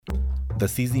The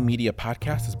CZ Media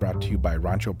podcast is brought to you by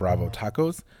Rancho Bravo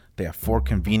Tacos. They have 4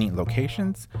 convenient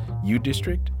locations: U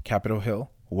District, Capitol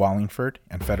Hill, Wallingford,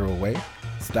 and Federal Way.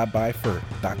 Stop by for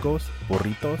tacos,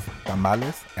 burritos,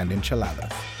 tamales, and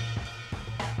enchiladas.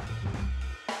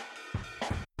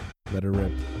 Let her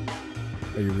rip.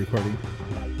 Are you recording?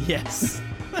 Yes.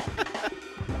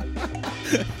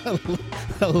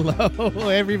 Hello,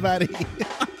 everybody.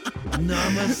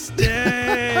 Namaste.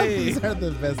 These are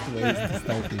the best ways to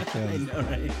start these shows. I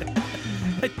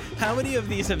know, right? How many of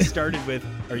these have started with,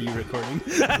 "Are you recording?"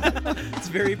 It's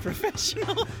very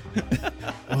professional.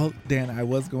 Well, Dan, I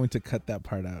was going to cut that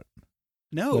part out.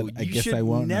 No, But I you guess should I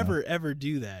won't never, ever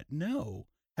do that. No.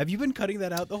 Have you been cutting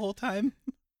that out the whole time?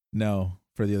 No,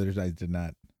 for the others, I did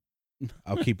not.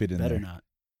 I'll keep it in Better there. not.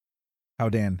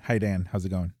 Hi, Dan. How's it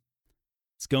going?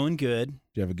 It's going good. Did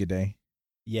you have a good day?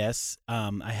 Yes.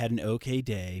 I had an okay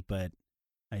day, but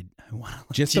I want to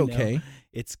let Just you okay? know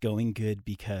it's going good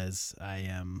because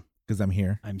I'm Because I'm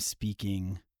here.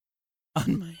 speaking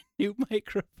on my new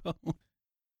microphone.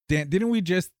 Dan, didn't we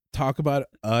just talk about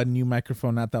a new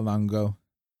microphone not that long ago?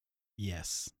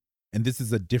 Yes. And this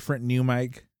is a different new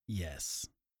mic? Yes.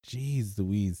 Jeez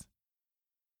Louise.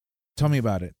 Tell me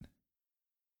about it.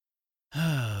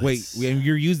 Wait, It's-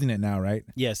 you're using it now, right?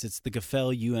 Yes, it's the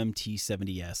Gefell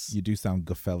UMT70S. You do sound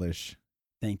Geffellish.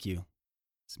 Thank you.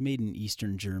 It's made in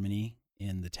Eastern Germany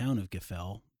in the town of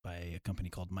Gefell by a company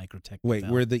called Microtech. Wait, Gefell.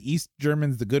 were the East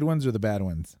Germans the good ones or the bad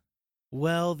ones?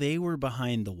 Well, they were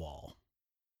behind the wall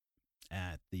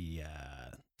at the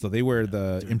So they were during the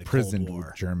the Cold imprisoned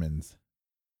War. Germans.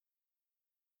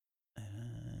 I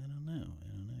don't know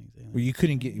exactly. Well, you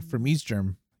couldn't get from East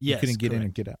Germ. Yes, You couldn't get in correct.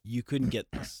 and get out. You couldn't get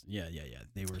this. Yeah.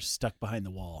 They were stuck behind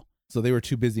the wall. So they were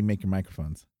too busy making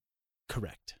microphones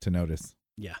Correct. to notice.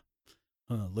 Yeah.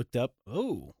 Looked up.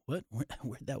 Oh, what?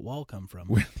 Where'd that wall come from?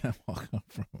 Where'd that all come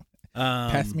from?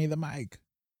 Pass me the mic.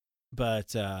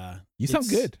 But You sound it's-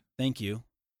 good. Thank you.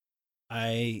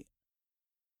 I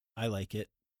like it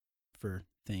for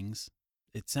things.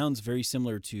 It sounds very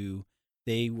similar to,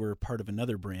 they were part of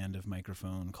another brand of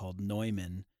microphone called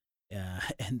Neumann,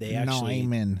 and they actually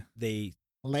Neumann. they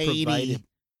Lady, provided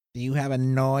do you have a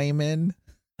Neumann?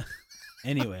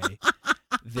 anyway.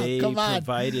 They Come on.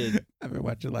 provided. I've been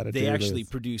watching a lot of They Jerry actually Lewis.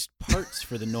 produced parts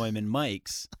for the Neumann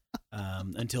mics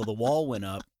until the wall went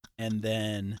up, and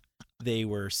then they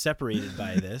were separated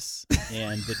by this,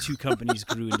 and the two companies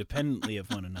grew independently of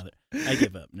one another. I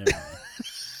give up. Never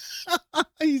mind.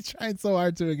 He's trying so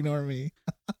hard to ignore me.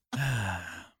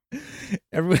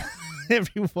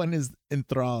 Everyone is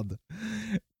enthralled.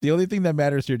 The only thing that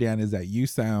matters here, Dan, is that you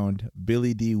sound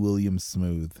Billy D. Williams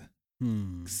smooth.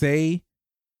 Say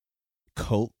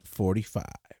Colt 45.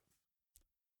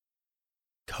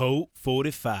 Coat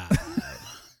 45.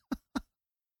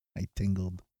 I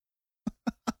tingled.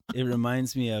 It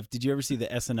reminds me of, did you ever see the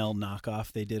SNL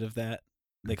knockoff they did of that?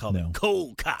 They called No. it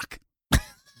Cold Cock.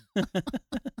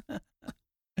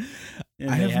 And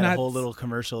I they have had not a whole little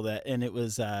commercial and it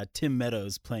was Tim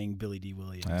Meadows playing Billy D.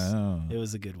 Williams. Oh. It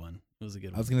was a good one. It was a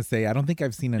good one. I was going to say, I don't think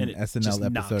I've seen an and it SNL just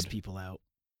knocks episode people out.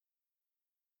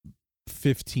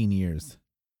 15 years.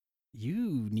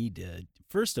 You need to,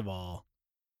 first of all,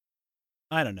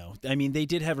 I don't know. I mean, they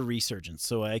did have a resurgence,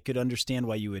 so I could understand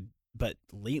why you would, but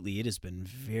lately it has been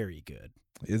very good.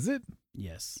 Is it?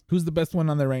 Yes. Who's the best one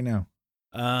on there right now?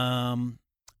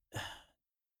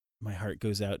 My heart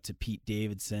goes out to Pete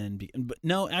Davidson, but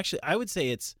no, actually, I would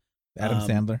say it's Adam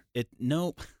Sandler?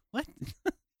 No, what?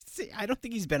 See, I don't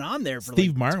think he's been on there for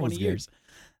Steve like Martin 20 was good. years.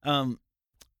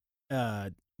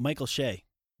 Michael Shea,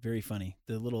 very funny.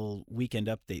 The little weekend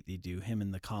update they do, him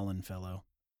and the Colin fellow.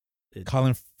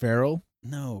 Colin Farrell?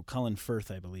 No, Colin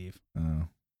Firth, I believe. Oh,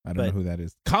 I don't But- know who that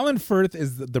is. Colin Firth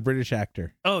is the British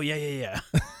actor Oh yeah.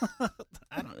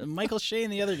 I don't. Michael Shea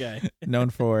and the other guy,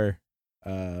 known for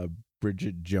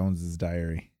Bridget Jones's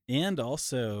Diary, and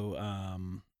also,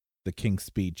 The King's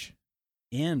Speech,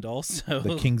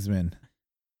 The Kingsman.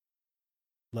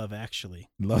 Love Actually.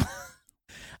 Love.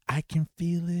 I can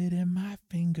feel it in my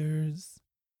fingers.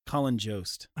 Colin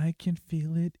Jost. I can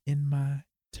feel it in my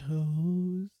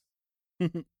toes.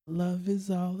 Love is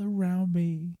all around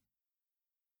me.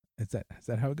 Is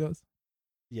that how it goes?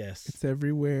 Yes. It's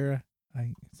everywhere.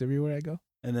 It's everywhere I go.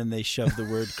 And then they shove the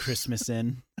word Christmas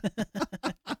in.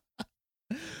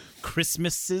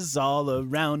 Christmas is all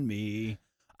around me.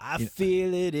 I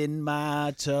feel it in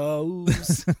my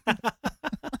toes.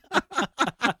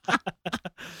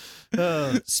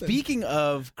 Speaking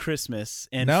of Christmas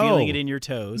and No. feeling it in your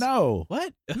toes. No.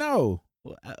 What? No.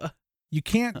 You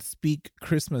can't speak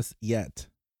Christmas yet.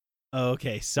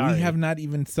 Okay, sorry. We have not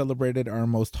even celebrated our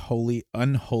most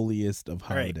unholiest of All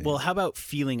holidays. right. Well, how about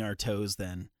feeling our toes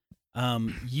then?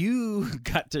 You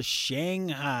got to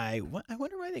Shanghai. What? I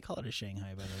wonder why they call it a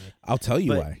Shanghai, by the way. I'll tell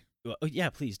you but- why. Well, yeah,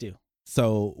 please do.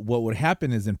 So what would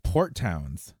happen is in port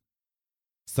towns,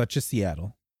 such as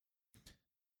Seattle,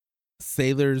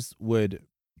 sailors would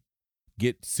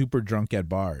get super drunk at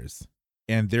bars,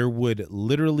 and there would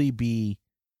literally be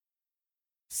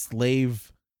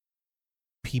slave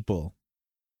people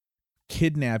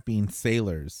kidnapping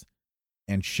sailors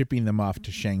and shipping them off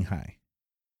to Shanghai.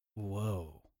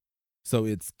 Whoa. So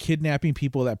it's kidnapping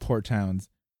people at port towns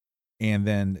and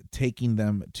then taking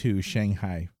them to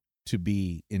Shanghai to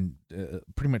be in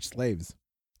pretty much slaves.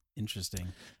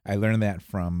 Interesting. I learned that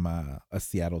from a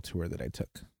Seattle tour that I took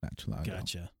not too long ago.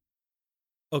 Gotcha.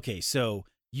 Okay, so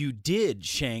you did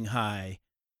Shanghai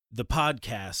the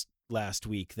podcast last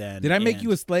week then. Did I make and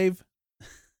you a slave?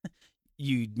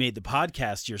 You made the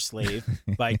podcast your slave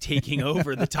by taking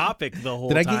over the topic the whole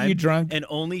Did I time. get you drunk? And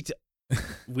only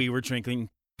we were drinking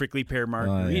prickly pear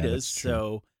margaritas. that's true.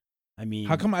 So, I mean,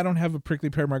 How come I don't have a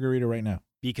prickly pear margarita right now?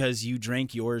 because you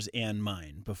drank yours and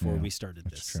mine before Yeah, we started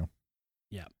That's this. true.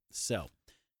 Yeah. So,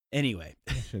 anyway,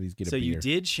 Should at least get a so you beer.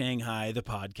 did Shanghai the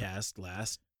podcast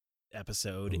last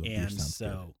episode, Ooh, that beer and sounds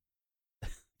so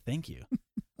thank you.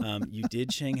 You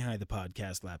did Shanghai the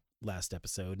podcast last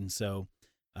episode, and so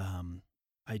I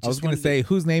I was going to say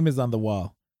whose name is on the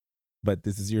wall, but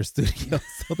this is your studio,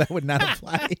 so that would not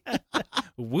apply.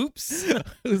 whoops.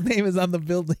 Whose name is on the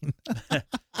building?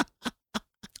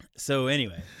 So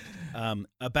anyway,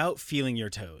 about feeling your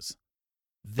toes.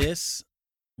 This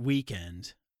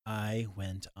weekend, I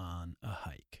went on a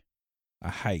hike. A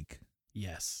hike,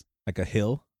 Yes. like a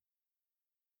hill.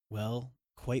 Well,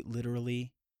 quite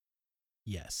literally,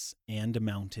 yes. And a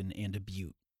mountain and a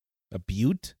butte. A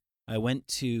butte? I went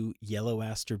to Yellow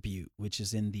Aster Butte, which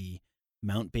is in the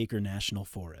Mount Baker National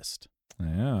Forest.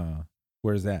 Yeah.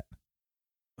 Where's that?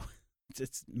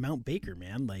 It's Mount Baker,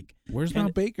 man. Like, Where's Kinda-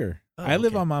 Mount Baker? Oh, I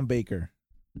live okay. on Mount Baker.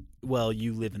 well,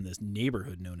 you live in this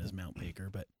neighborhood known as Mount Baker,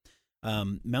 but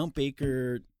Mount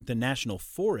Baker, the National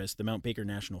Forest, the Mount Baker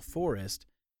National Forest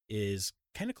is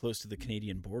kind of close to the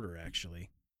Canadian border,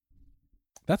 actually.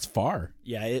 That's far.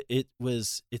 Yeah,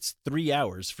 it's 3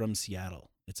 hours from Seattle.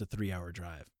 It's a 3-hour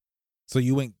drive. So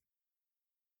you went,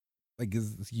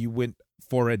 you went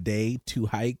for a day to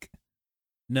hike?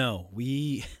 No,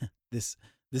 we this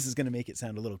is going to make it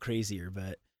sound a little crazier,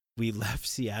 but we left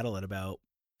Seattle at about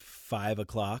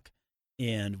 5:00,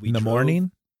 and we in the drove-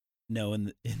 morning? No,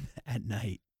 at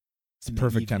night. It's in the the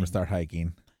perfect time to evening. start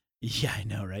hiking. Yeah, I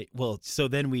know, right? Well, so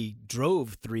then we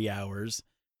drove 3 hours,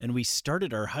 and we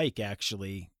started our hike.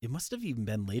 Actually, it must have even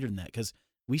been later than that because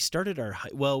we started our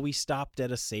hike. Well, we stopped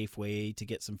at a Safeway to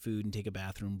get some food and take a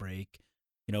bathroom break.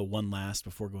 One last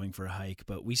before going for a hike.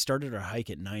 But we started our hike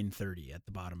at 9:30 at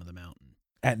the bottom of the mountain.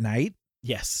 At night?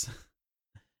 Yes.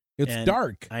 It's And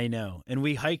dark. I know. And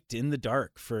we hiked in the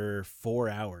dark for 4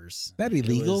 hours. That It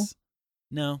illegal? was-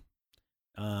 No.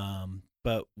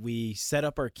 But we set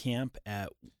up our camp at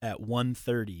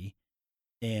 1:30,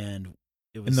 and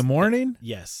it was In the morning?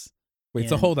 Yes. Wait,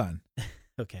 so and- hold on.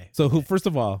 Okay. So okay. first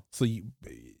of all, so you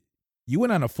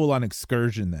went on a full on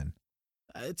excursion then.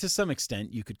 To some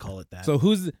extent, you could call it that. So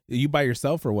are you by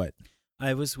yourself or what?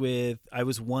 I was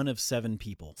one of 7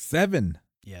 people. 7.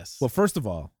 Yes. Well, first of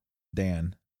all,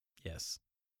 Dan, yes.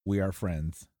 we are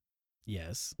friends.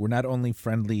 Yes. We're not only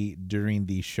friendly during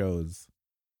these shows,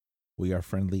 we are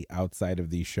friendly outside of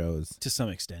these shows. To some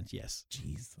extent, yes.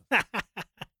 Jeez.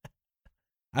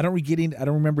 I don't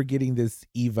remember getting this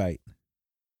Evite.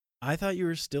 I thought you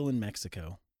were still in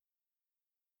Mexico.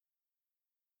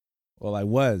 Well, I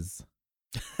was.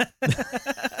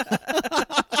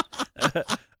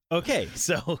 Okay,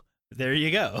 so there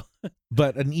you go.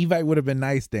 But an Evite would have been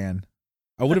nice, Dan.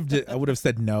 I would have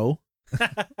said no.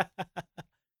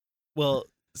 Well,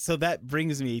 so that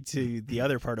brings me to the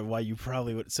other part of why you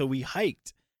probably would. So we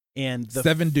hiked, and the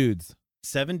 7 dudes.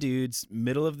 7 dudes,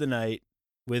 middle of the night,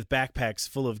 with backpacks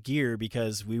full of gear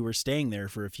because we were staying there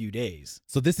for a few days.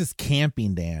 So this is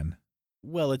camping, Dan.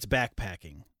 Well, it's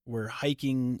backpacking. We're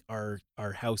hiking our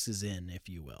houses in, if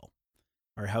you will,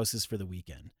 our houses for the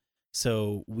weekend.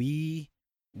 So we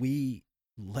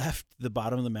left the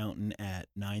bottom of the mountain at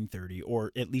 9:30,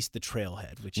 or at least the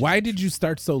trailhead. Why did you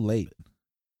start so late?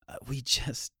 We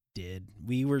just did.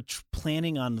 We were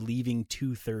planning on leaving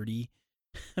 2:30.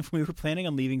 We were planning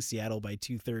on leaving Seattle by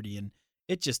 2:30, and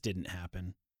it just didn't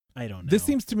happen. I don't know. This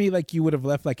seems to me like you would have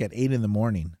left like at 8 in the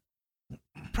morning.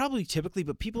 probably typically,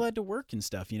 but people had to work and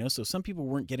stuff, so some people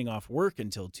weren't getting off work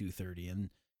until 2:30, and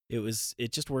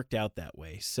it just worked out that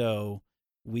way. So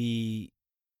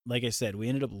like I said, we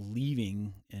ended up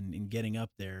leaving and getting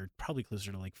up there probably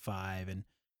closer to like 5 and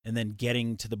then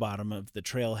getting to the bottom of the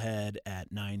trailhead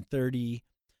at 9:30.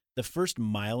 The first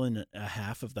mile and a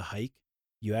half of the hike,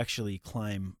 you actually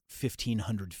climb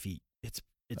 1,500 feet. It's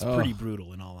pretty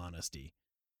brutal, in all honesty.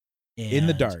 In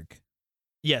the dark.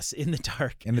 Yes, in the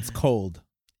dark. And it's cold.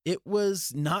 It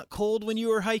was not cold when you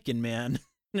were hiking, man.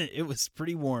 It was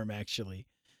pretty warm, actually.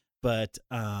 But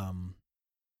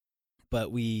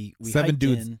we 7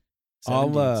 dudes, in,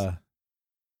 all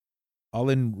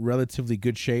in relatively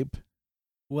good shape.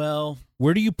 Well,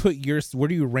 where do you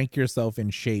rank yourself in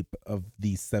shape of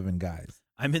these 7 guys?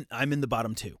 I'm in the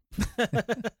bottom 2.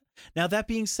 Now, that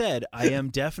being said, I am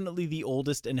definitely the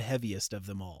oldest and heaviest of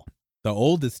them all. The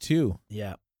oldest too.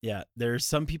 Yeah. There's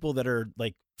some people that are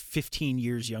like 15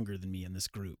 years younger than me in this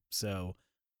group, so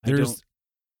I don't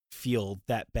feel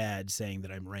that bad saying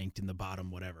that I'm ranked in the bottom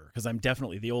whatever, because I'm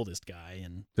definitely the oldest guy.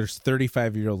 And there's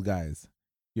 35-year-old guys.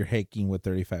 You're hiking with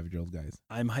 35-year-old guys.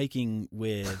 I'm hiking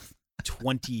with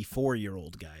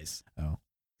 24-year-old guys. Oh,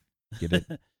 get it?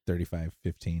 35,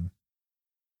 15.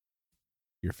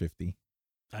 You're 50.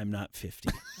 I'm not 50.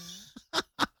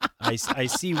 I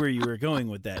see where you were going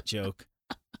with that joke,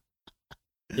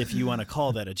 if you want to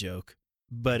call that a joke.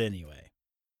 But anyway,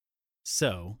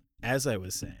 so as I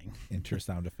was saying, enter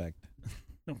sound effect.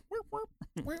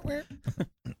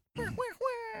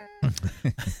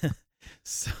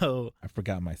 So I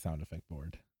forgot my sound effect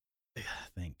board.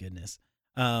 Thank goodness.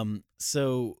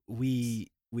 So we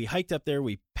hiked up there,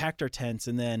 we packed our tents,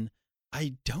 and then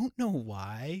I don't know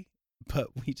why, but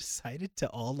we decided to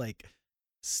all like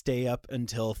stay up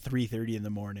until 3:30 in the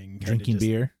morning. Drinking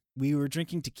beer? We were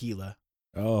drinking tequila.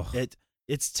 Oh.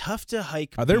 It's tough to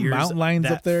hike. Are there mountain lions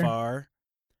that up there? Far.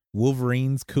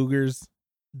 Wolverines, cougars?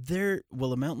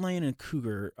 Well, a mountain lion and a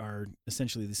cougar are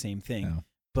essentially the same thing. Oh.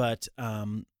 But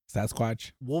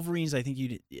Sasquatch? Wolverines, I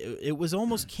think it was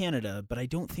almost Canada, but I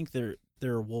don't think there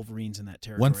are wolverines in that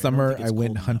territory. One summer I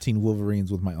went hunting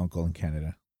wolverines with my uncle in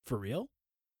Canada. For real?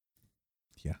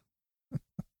 Yeah.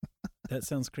 That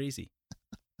sounds crazy.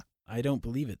 I don't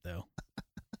believe it, though.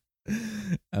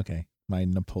 Okay. My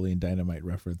Napoleon Dynamite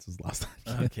reference was lost.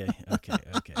 Okay.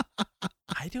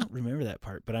 I don't remember that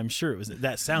part, but I'm sure it was.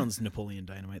 That sounds Napoleon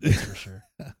Dynamite, that's for sure.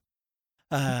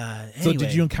 Anyway, so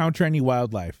did you encounter any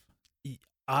wildlife?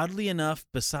 Oddly enough,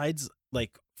 besides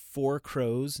like 4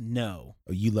 crows, no.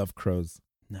 Oh, you love crows.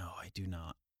 No, I do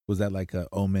not. Was that like a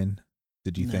omen?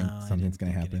 Did you think something's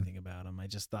going to happen? Anything about them. I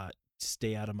just thought,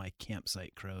 stay out of my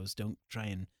campsite, crows. Don't try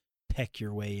and peck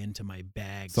your way into my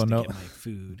bags to get my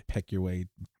food. Peck your way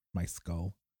my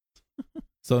skull.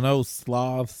 So no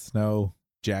sloths, no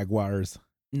jaguars.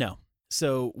 No.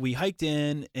 So we hiked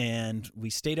in and we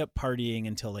stayed up partying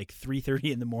until like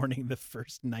 3:30 in the morning the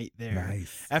first night there.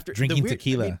 Nice. After drinking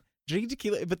tequila. Drinking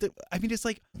tequila, but it's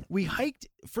like we hiked.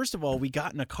 First of all, we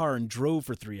got in a car and drove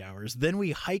for 3 hours. Then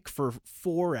we hiked for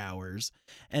 4 hours,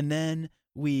 and then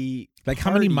we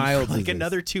how many miles? For like is this?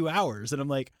 Another 2 hours, and I'm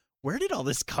like, where did all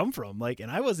this come from? Like, and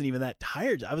I wasn't even that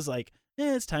tired. I was like,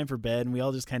 it's time for bed, and we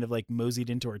all just kind of like moseyed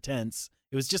into our tents.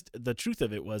 It was just, the truth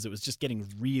of it was just getting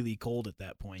really cold at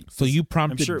that point. So you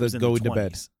prompted the going to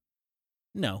bed?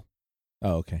 No.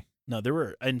 Oh, okay. No, there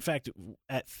were, in fact,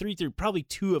 at 3:30, probably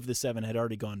 2 of the 7 had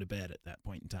already gone to bed at that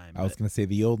point in time. I was going to say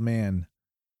the old man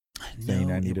saying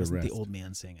I need to rest. The old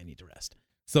man saying I need to rest.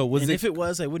 So if it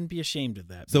was, I wouldn't be ashamed of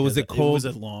that. So was it cold? It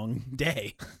was a long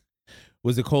day.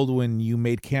 Was it cold when you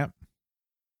made camp?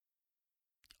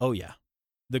 Oh, yeah.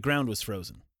 The ground was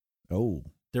frozen. Oh.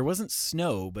 There wasn't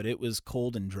snow, but it was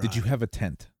cold and dry. Did you have a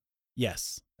tent?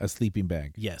 Yes. A sleeping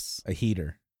bag? Yes. A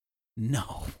heater?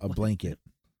 No. A blanket?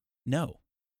 No.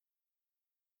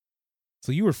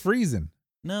 So you were freezing?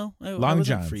 No, I long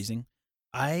wasn't johns. freezing.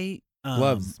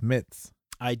 Gloves, mitts.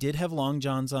 I did have long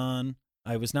johns on.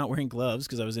 I was not wearing gloves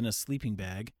because I was in a sleeping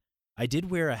bag. I did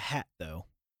wear a hat though,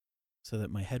 so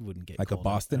that my head wouldn't get like cold. A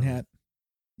Boston hat?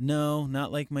 No,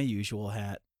 not like my usual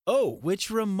hat. Oh,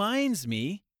 which reminds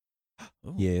me.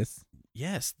 Oh, yes.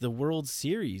 Yes, the World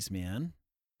Series, man.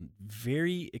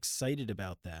 Very excited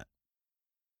about that.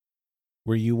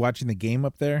 Were you watching the game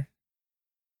up there?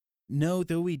 No,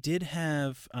 though we did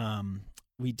have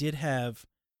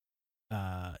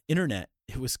internet.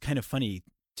 It was kind of funny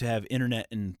to have internet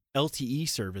and LTE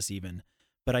service even.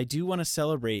 But I do want to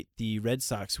celebrate the Red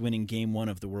Sox winning Game 1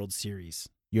 of the World Series.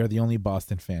 You're the only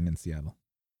Boston fan in Seattle.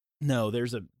 No,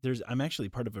 I'm actually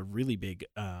part of a really big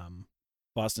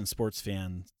Boston sports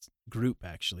fan group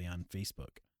actually on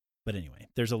Facebook. But anyway,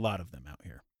 there's a lot of them out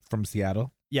here. From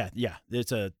Seattle? Yeah.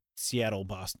 It's a Seattle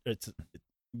Boston.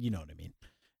 You know what I mean.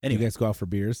 Anyway, you guys go out for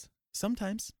beers?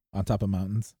 Sometimes. On top of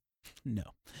mountains? No.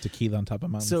 Tequila on top of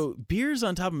mountains. So beers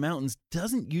on top of mountains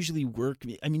doesn't usually work.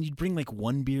 I mean, you'd bring like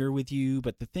one beer with you,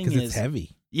 but the thing is, it's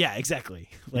heavy. Yeah, exactly.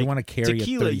 You want to carry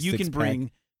tequila. a 36 You can pack.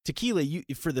 bring tequila. You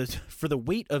for the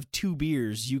weight of 2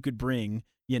 beers, you could bring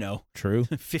True.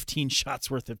 15 shots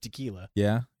worth of tequila.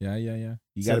 Yeah. You So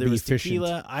got to there be was efficient.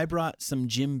 tequila. I brought some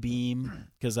Jim Beam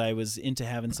because I was into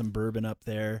having some bourbon up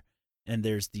there. And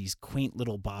there's these quaint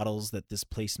little bottles that this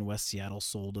place in West Seattle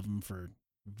sold of them for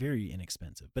very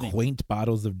inexpensive. But anyway, Quaint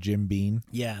bottles of Jim Beam.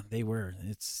 yeah, they were.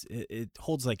 It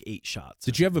holds like 8 shots.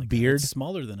 Did or you have a something like that. beard? It's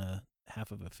smaller than a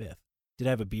half of a fifth. Did I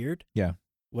have a beard? Yeah.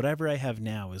 Whatever I have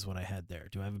now is what I had there.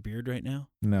 Do I have a beard right now?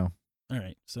 No. All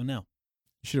right, so no.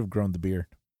 You should have grown the beard.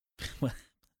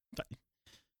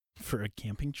 For a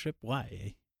camping trip,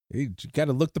 why? You got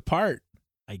to look the part.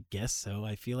 I guess so.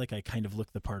 I feel like I kind of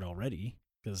look the part already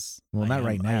because Not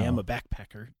right now. I am a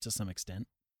backpacker to some extent.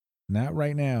 Not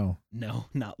right now. No,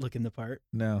 not looking the part.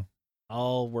 No.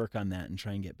 I'll work on that and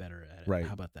try and get better at it. Right.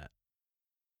 How about that?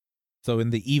 So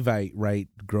in the Evite, right,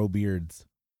 grow beards.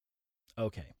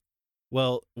 Okay.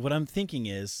 Well, what I'm thinking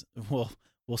is, we'll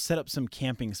set up some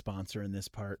camping sponsor in this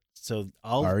part. So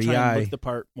I'll try and REI. look the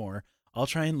part more.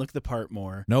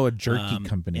 No, a jerky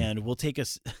company. And we'll take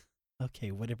us.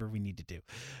 Okay, whatever we need to do.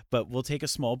 But we'll take a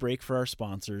small break for our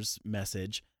sponsors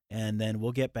message, and then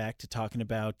we'll get back to talking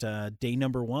about day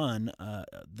number 1,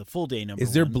 the full day number 1.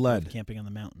 Is there of blood? camping on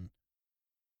the mountain?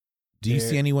 Do you there-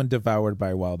 see anyone devoured by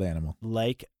a wild animal?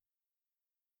 Like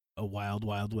a Wild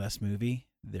Wild West movie,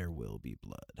 there will be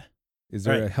blood. Is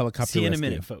there All a right, helicopter See you in a rescue?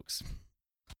 minute, folks.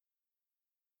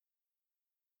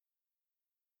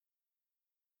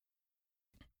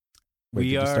 Wait,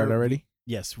 did you start already?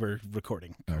 Yes, we're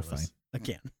recording. Oh, Carlos. fine.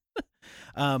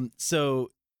 Again. So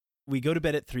we go to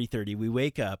bed at 3:30. We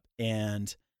wake up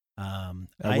and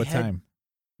At what time?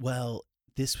 Well,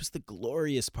 this was the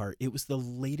glorious part. It was the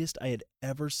latest I had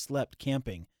ever slept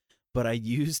camping, but I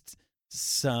used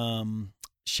some,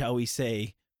 shall we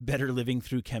say, better living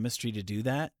through chemistry to do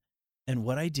that. And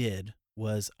what I did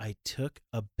was I took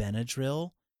a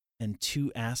Benadryl and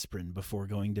 2 aspirin before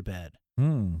going to bed,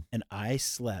 and I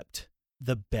slept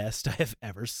the best I have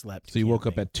ever slept. So you woke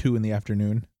up camping. at 2 in the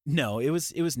afternoon? No, it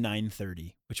was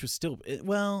 9:30, which was still,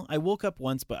 well, I woke up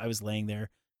once, but I was laying there,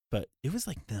 but it was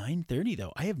like 9:30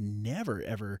 though. I have never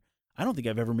ever, I don't think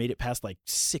I've ever made it past like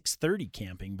 6:30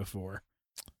 camping before,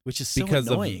 which is so Because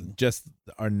annoying. of just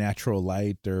our natural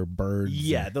light or birds?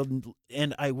 Yeah,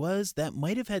 that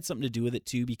might have had something to do with it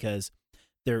too, because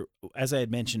there, as I had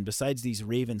mentioned, besides these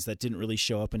ravens that didn't really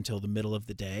show up until the middle of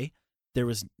the day, there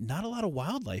was not a lot of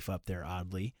wildlife up there,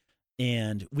 oddly.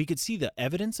 And we could see the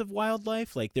evidence of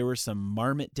wildlife. Like there were some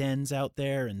marmot dens out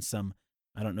there and some,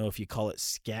 I don't know if you call it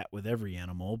scat with every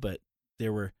animal, but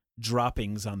there were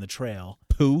droppings on the trail.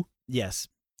 Poo? Yes.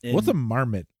 What's a And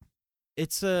marmot?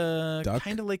 it's a Duck?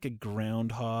 kind of like a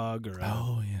groundhog or a,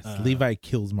 Oh, yes. Levi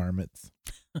kills marmots.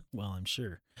 well, I'm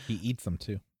sure. He eats them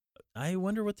too. I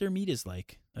wonder what their meat is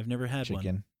like. I've never had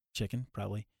one. Chicken.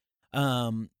 Probably.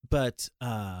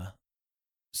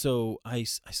 So I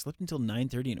slept until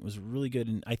 9:30 and it was really good.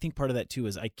 And I think part of that too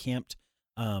is I camped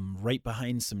right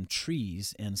behind some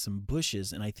trees and some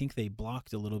bushes, and I think they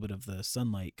blocked a little bit of the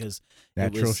sunlight because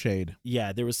Natural shade.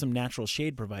 Yeah, there was some natural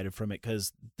shade provided from it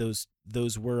because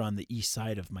those were on the east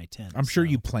side of my tent. I'm sure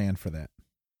so- you planned for that.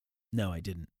 No, I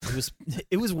didn't.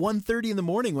 It was 1:30 in the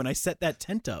morning when I set that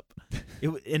tent up.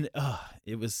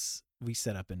 We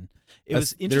set up and it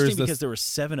was interesting because there were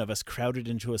 7 of us crowded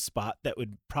into a spot that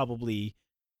would probably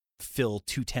fill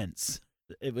 2 tents.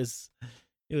 It was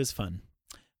fun.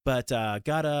 But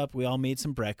got up, we all made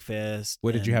some breakfast.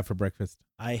 What did you and have for breakfast?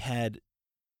 I had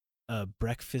a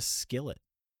breakfast skillet,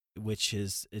 which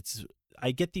is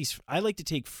I like to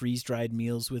take freeze-dried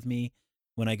meals with me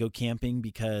when I go camping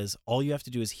because all you have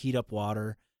to do is heat up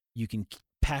water. You can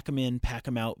pack them in, pack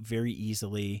them out very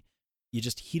easily. You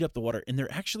just heat up the water, and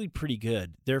they're actually pretty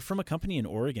good. They're from a company in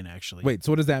Oregon, actually. Wait,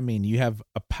 so what does that mean? You have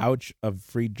a pouch of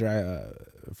It's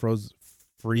all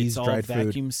freeze-dried food,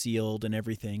 vacuum sealed and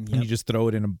everything. and Yep. you just throw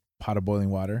it in a pot of boiling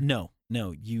water? No.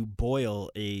 You boil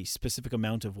a specific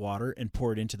amount of water and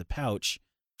pour it into the pouch,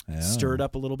 stir it Oh.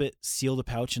 up a little bit, seal the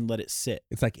pouch, and let it sit.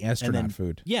 It's like astronaut then-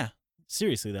 food. Yeah,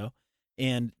 seriously though.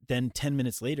 And then 10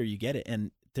 minutes later, you get it,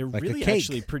 and they're Like a really cake.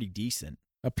 actually pretty decent.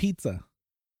 A pizza.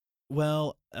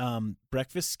 Well,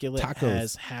 breakfast skillet Tacos.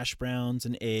 has hash browns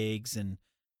and eggs and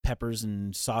peppers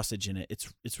and sausage in it.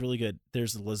 It's really good.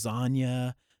 There's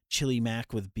lasagna, chili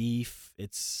mac with beef.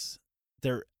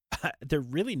 They're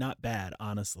really not bad,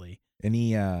 honestly.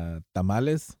 Any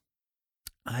tamales?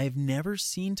 I've never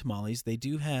seen tamales. They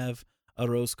do have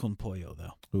arroz con pollo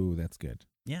though. Ooh, that's good.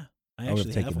 Yeah, I I would've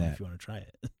actually have taken one that. if you want to try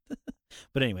it.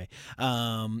 But anyway,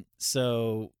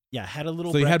 so yeah, had a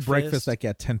little. So you breakfast. had breakfast like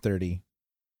at 10:30.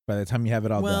 By the time you have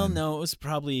it all well, done. no, it was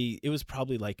probably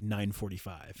like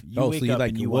 9:45. So you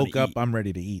like you woke up, eat. I'm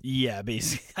ready to eat. Yeah,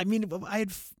 basically. I mean, I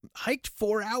had hiked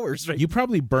 4 hours, right? You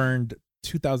probably burned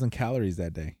 2,000 calories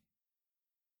that day.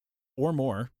 Or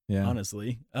more, Yeah.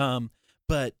 honestly.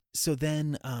 But so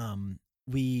then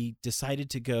we decided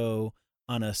to go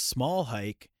on a small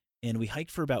hike, and we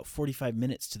hiked for about 45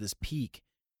 minutes to this peak,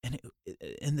 and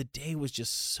the day was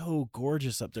just so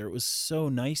gorgeous up there. It was so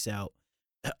nice out.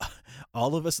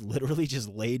 All of us literally just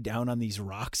laid down on these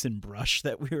rocks and brush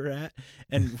that we were at,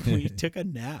 and we took a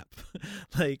nap.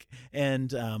 Wait,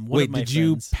 did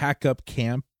you pack up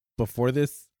camp before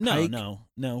this hike?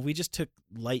 No. We just took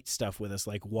light stuff with us,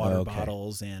 like water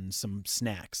bottles and some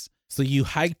snacks. So you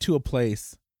hiked to a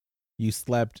place, you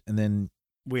slept, and then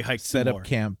we hiked set up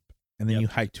camp, and then you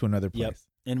hiked to another place. Yep.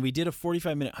 And we did a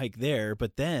 45-minute hike there,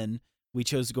 but then we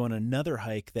chose to go on another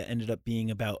hike that ended up being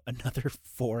about another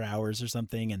 4 hours or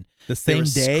something. And the same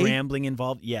day, scrambling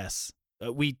involved. Yes,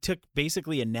 we took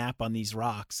basically a nap on these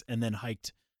rocks and then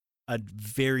hiked a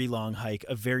very long hike,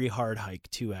 a very hard hike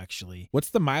too. Actually,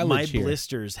 what's the mileage here?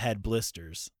 Blisters had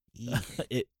blisters. Look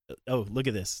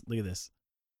at this! Look at this!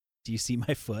 Do you see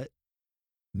my foot?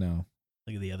 No.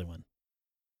 Look at the other one.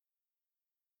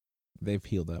 They've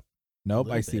healed up.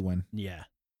 Nope, I see one. Yeah,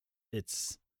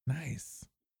 it's nice.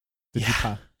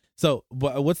 So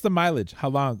what's the mileage? How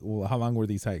long were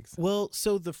these hikes? Well,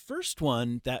 so the first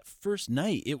one, that first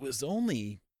night, it was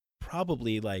only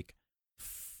probably like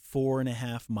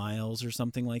 4.5 miles or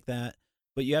something like that.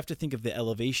 But you have to think of the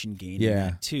elevation gain in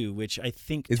that too, which I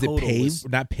think is it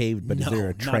paved? Not paved, but is there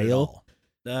a trail?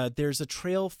 There's a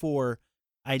trail for,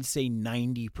 I'd say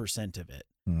 90% of it.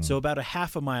 So about a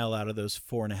half a mile out of those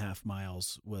 4.5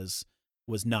 miles was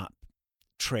not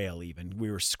trail even. We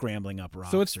were scrambling up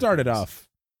rocks. So it started off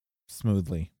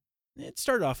smoothly. It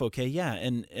started off okay, yeah,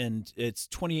 and it's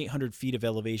 2,800 feet of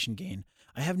elevation gain.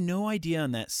 I have no idea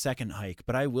on that second hike,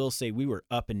 but I will say we were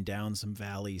up and down some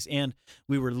valleys, and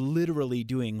we were literally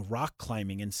doing rock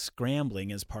climbing and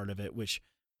scrambling as part of it, which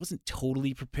wasn't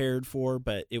totally prepared for,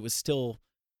 but it was still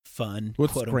fun.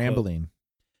 What's scrambling? Unquote.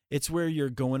 It's where you're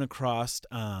going across,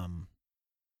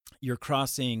 you're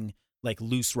crossing like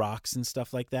loose rocks and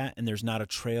stuff like that, and there's not a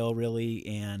trail really,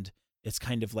 and it's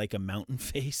kind of like a mountain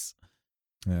face.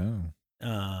 Oh.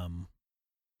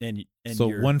 And so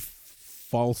one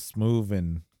false move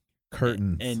and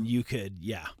curtains. And you could,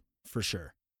 yeah, for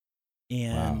sure.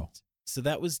 And so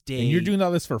that was day. And you're doing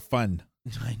all this for fun.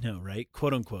 I know, right?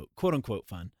 Quote unquote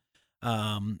fun.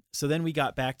 So then we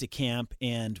got back to camp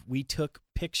and we took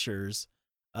pictures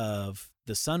of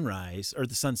the sunrise, or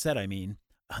the sunset, I mean.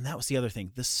 And that was the other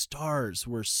thing. The stars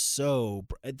were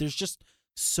there's just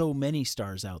so many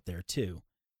stars out there too.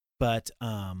 But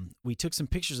we took some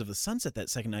pictures of the sunset that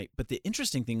second night. But the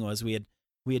interesting thing was we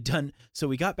had done, so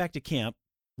we got back to camp,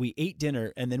 we ate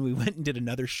dinner, and then we went and did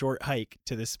another short hike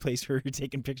to this place where we were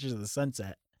taking pictures of the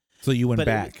sunset. So you went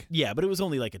back? But it was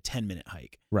only like a 10-minute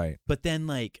hike. Right. But then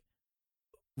like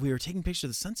we were taking pictures of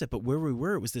the sunset, but where we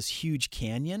were, it was this huge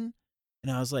canyon.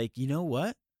 And I was like, you know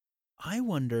what? I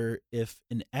wonder if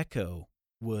an echo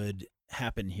would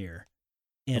happen here.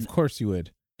 And of course you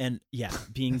would. And yeah,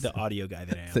 being the audio guy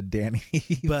that I am. It's a Danny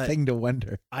thing to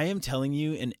wonder. I am telling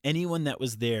you, and anyone that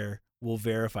was there will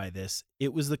verify this,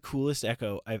 it was the coolest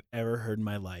echo I've ever heard in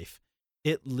my life.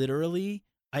 It literally,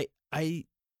 I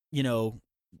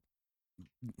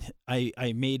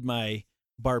made my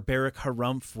barbaric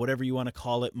harumph, whatever you want to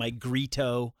call it, my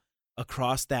grito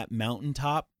across that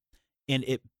mountaintop, and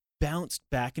it bounced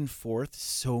back and forth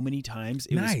so many times.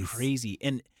 It was crazy.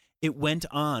 And it went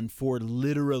on for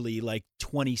literally like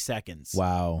 20 seconds.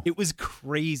 Wow. It was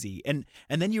crazy. And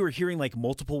then you were hearing like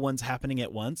multiple ones happening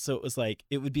at once. So it was like,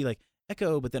 it would be like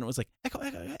echo, but then it was like echo,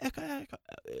 echo, echo, echo.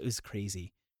 It was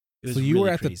crazy. It was so you really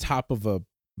were at crazy. The top of a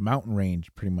mountain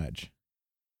range pretty much.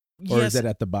 Or is it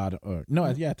at the bottom? Or no,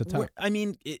 yeah, at the top. I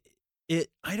mean,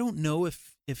 I don't know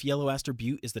if Yellow Aster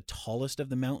Butte is the tallest of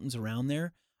the mountains around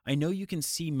there. I know you can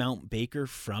see Mount Baker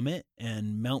from it,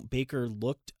 and Mount Baker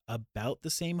looked about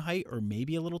the same height or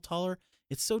maybe a little taller.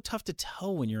 It's so tough to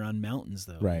tell when you're on mountains,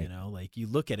 though. Right. You know, like you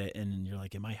look at it and you're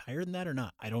like, am I higher than that or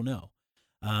not? I don't know.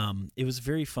 It was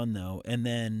very fun, though. And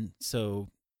then so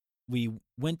we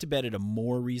went to bed at a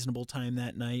more reasonable time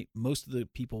that night. Most of the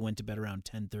people went to bed around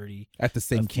 10:30. At the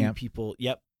same camp? People,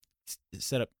 yep,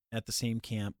 set up at the same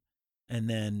camp. And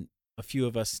then a few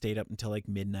of us stayed up until like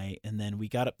midnight, and then we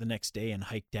got up the next day and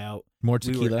hiked out. More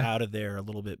tequila? We were out of there a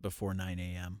little bit before 9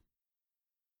 a.m.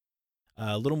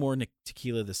 A little more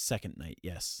tequila the second night,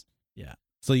 yes. Yeah.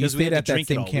 So you Because we stayed had at to that drink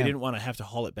it same all. We camp. didn't want to have to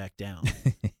haul it back down.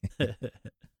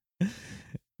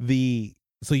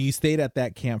 So you stayed at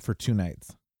that camp for 2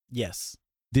 nights. Yes.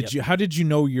 How did you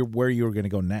know where you were going to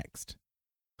go next?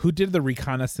 Who did the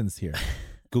reconnaissance here?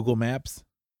 Google Maps?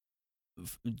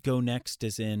 Go next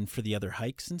as in for the other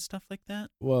hikes and stuff like that?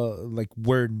 Well, like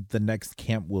where the next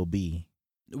camp will be.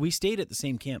 We stayed at the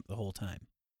same camp the whole time.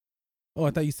 Oh,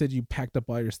 I thought you said you packed up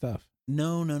all your stuff.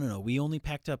 No. We only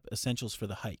packed up essentials for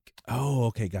the hike. Oh,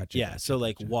 okay, gotcha. Yeah, gotcha, so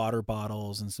like gotcha. water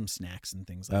bottles and some snacks and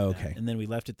things like Okay. that. And then we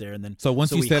left it there, and then So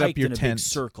once you we set up hiked your in a tent, big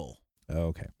circle. Oh,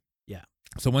 okay. Yeah.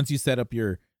 So once you set up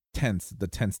your tents, the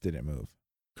tents didn't move.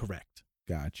 Correct.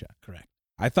 Gotcha. Correct.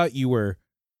 I thought you were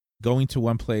going to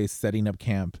one place, setting up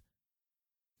camp,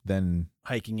 then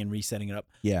Hiking and resetting it up.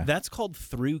 yeah. That's called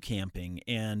through camping,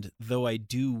 and though I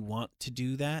do want to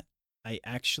do that, I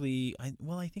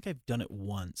think I've done it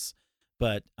once,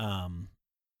 but I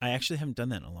actually haven't done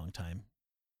that in a long time,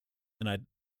 and I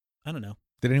don't know.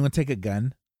 Did anyone take a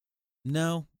gun,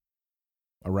 No,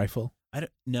 a rifle? I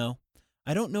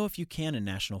don't know if you can in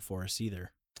national forests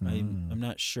either. I'm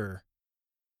not sure.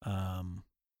 I'm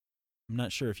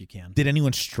not sure if you can. Did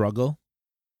anyone struggle?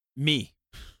 Me.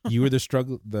 You were the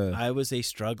struggle. I was a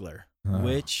struggler, Oh.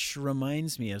 which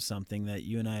reminds me of something that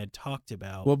you and I had talked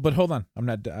about. Well, but hold on. I'm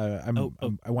not. I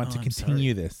want to I'm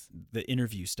continue sorry. this. The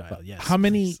interview style, yes. How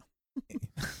many? please.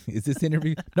 Is this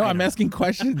interview? No, I I'm know. asking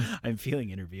questions. I'm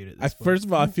feeling interviewed at this point. First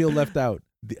of all, I feel left out.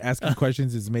 The asking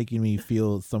questions is making me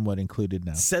feel somewhat included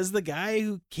now. Says the guy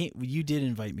who can't. You did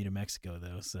invite me to Mexico,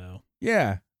 though, so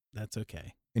Yeah, that's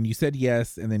okay. and you said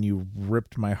yes, and then you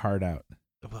ripped my heart out.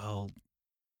 Well,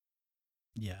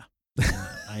 yeah,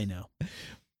 I know.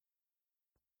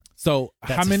 So,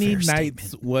 That's how a many fair nights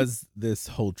statement. was this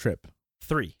whole trip?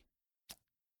 3,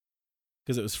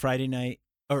 because it was Friday night.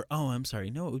 I'm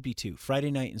sorry. No, it would be 2. Friday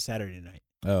night and Saturday night.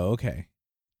 Oh, okay.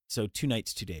 So 2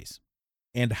 nights, 2 days.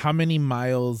 And how many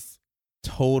miles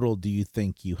total do you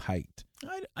think you hiked?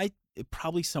 I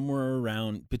probably somewhere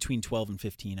around between 12 and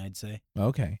 15, I'd say.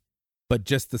 Okay, but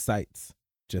just the sights.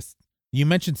 You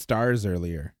mentioned stars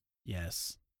earlier.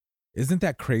 Yes. Isn't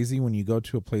that crazy when you go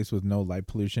to a place with no light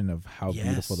pollution of how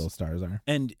beautiful Yes. those stars are?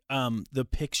 And the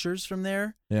pictures from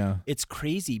there, Yeah, it's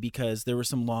crazy because there were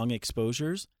some long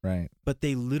exposures, right. but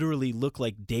they literally look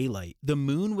like daylight. The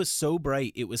moon was so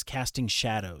bright, it was casting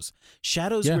shadows.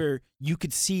 Shadows Yeah. where you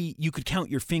could count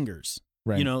your fingers.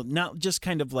 Right. You know, not just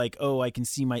kind of like, oh, I can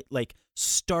see like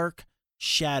stark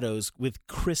shadows with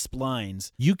crisp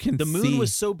lines. You can The moon see,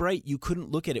 was so bright, you couldn't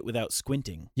look at it without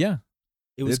squinting. yeah.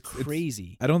 It was It's-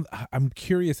 crazy. I'm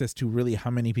curious as to really how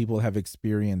many people have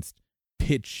experienced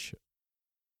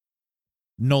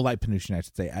no light pollution, I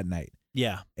should say, at night.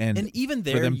 Yeah. And even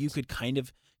there, them you could kind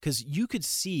of, because you could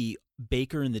see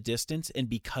Baker in the distance, and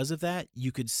because of that,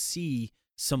 you could see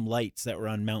some lights that were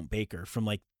on Mount Baker from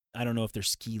like, I don't know if they're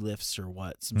ski lifts or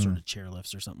what, some sort of chair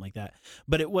lifts or something like that.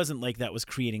 But it wasn't like that was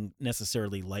creating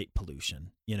necessarily light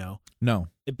pollution, you know? No.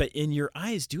 But in your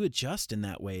eyes do adjust in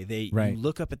that way. Right. You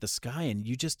look up at the sky and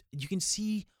you can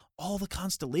see all the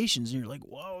constellations, and you're like,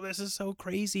 whoa, this is so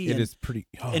crazy. It is pretty.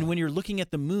 And when you're looking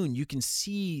at the moon, you can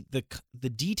see the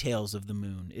details of the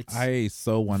moon. It's I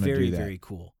so want to very, do that. very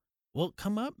cool. Well,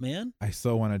 come up, man. I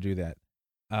so want to do that.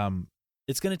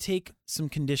 It's going to take some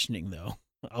conditioning, though.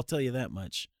 I'll tell you that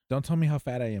much. Don't tell me how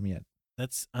fat I am yet.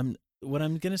 What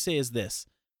I'm going to say is this.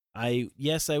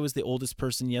 Yes, I was the oldest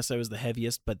person. Yes, I was the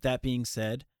heaviest. But that being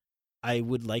said, I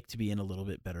would like to be in a little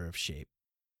bit better of shape.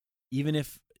 Even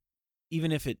if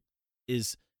it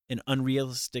is an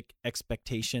unrealistic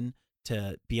expectation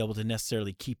to be able to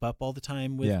necessarily keep up all the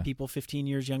time with people 15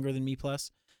 years younger than me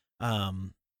plus, I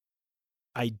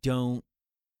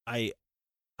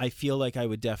feel like I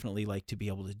would definitely like to be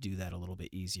able to do that a little bit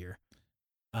easier.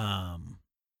 And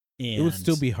It would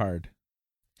still be hard.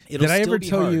 It'll Did I still ever be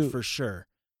tell hard you- for sure,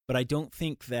 but I don't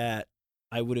think that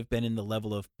I would have been in the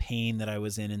level of pain that I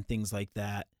was in and things like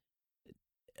that,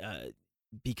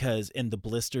 because and the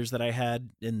blisters that I had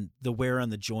and the wear on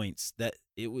the joints, that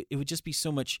it would just be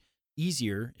so much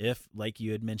easier if, like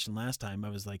you had mentioned last time, I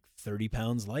was like 30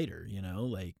 pounds lighter, you know,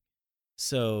 like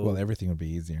so. Well, everything would be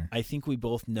easier. I think we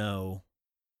both know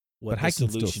what But the hiking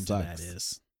still solution to that sucks.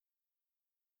 is.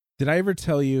 Did I ever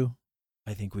tell you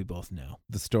I think we both know.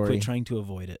 the story? Quit trying to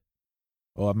avoid it.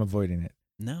 Oh, I'm avoiding it.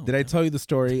 No. Did I no. tell you the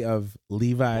story of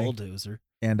Levi Bulldozer?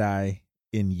 and I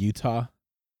in Utah?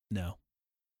 No.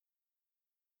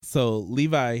 So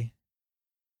Levi,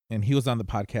 and he was on the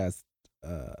podcast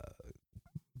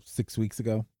 6 weeks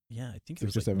ago. Yeah, I think 6 it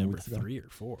was or like 7 number weeks ago. 3 or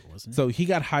 4, wasn't it? So he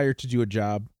got hired to do a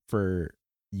job for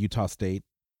Utah State,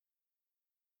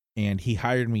 and he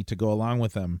hired me to go along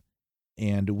with him.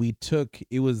 and we took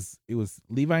it was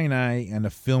Levi and I and a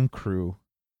film crew.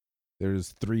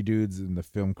 There's 3 dudes in the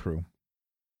film crew,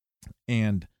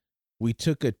 and we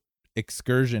took a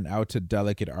excursion out to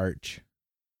Delicate Arch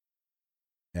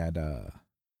at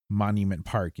Monument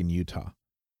Park in Utah.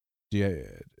 Do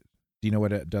you know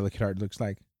what a Delicate Arch looks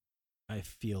like? I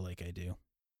feel like I do.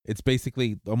 It's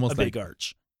basically almost A like big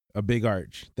arch. a big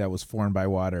arch that was formed by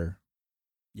water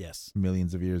Yes.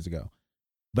 millions of years ago.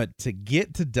 But to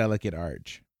get to Delicate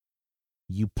Arch,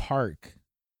 you park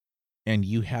and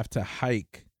you have to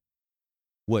hike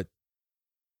what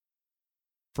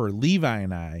for Levi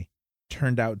and I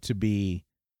turned out to be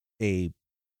a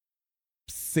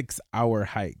 6-hour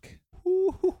hike.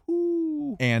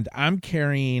 And I'm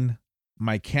carrying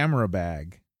my camera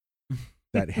bag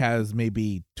that has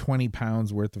maybe 20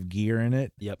 pounds worth of gear in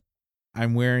it. Yep.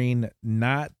 I'm wearing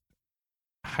not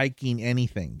hiking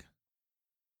anything.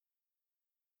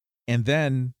 And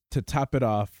then to top it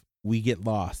off, we get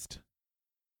lost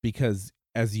because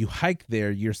as you hike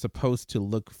there, you're supposed to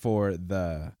look for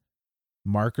the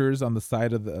markers on the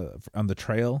side of on the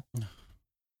trail.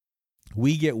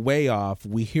 We get way off.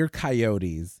 We hear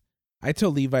coyotes. I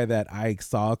told Levi that I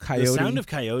saw a coyote. The sound of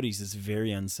coyotes is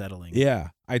very unsettling. Yeah.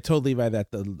 I told Levi that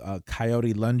the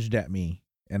coyote lunged at me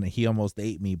and he almost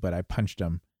ate me, but I punched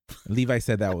him. Levi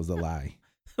said that was a lie.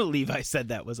 Levi said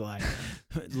that was a lie.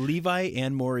 Levi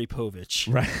and Maury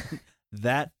Povich. Right.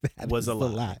 That was a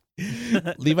lie.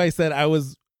 Levi said I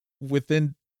was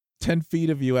within 10 feet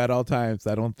of you at all times.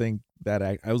 I don't think that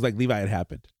I was like, Levi, it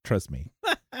happened. Trust me.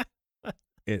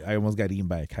 I almost got eaten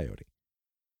by a coyote.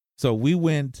 So we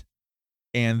went,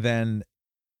 and then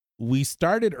we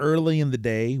started early in the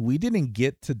day. We didn't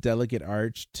get to Delicate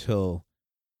Arch till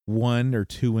 1 or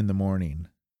 2 in the morning.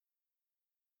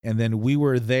 And then we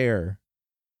were there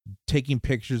taking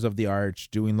pictures of the arch,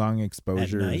 doing long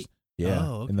exposures. At night? Yeah,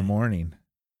 Oh, in the okay. morning.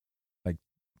 Like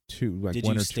 2, like Did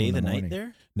 1 you or 2 stay in the morning. night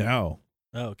there? No.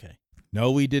 Oh, okay.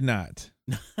 No, we did not.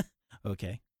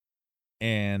 Okay.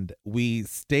 And we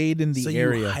stayed in the so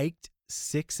area. you hiked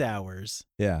 6 hours.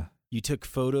 Yeah. You took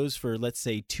photos for, let's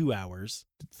say, 2 hours.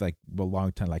 It's like a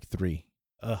long time, like 3.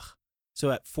 Ugh. So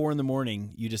at 4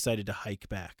 a.m, you decided to hike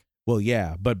back. Well,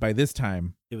 yeah, but by this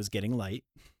time It was getting light.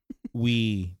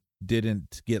 we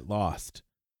didn't get lost.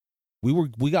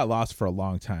 We got lost for a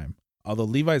long time. Although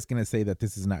Levi's going to say that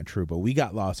this is not true, but we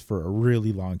got lost for a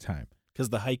really long time. Because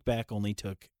the hike back only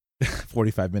took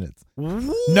 45 minutes. What?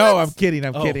 No, I'm kidding.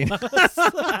 I'm kidding.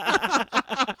 I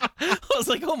was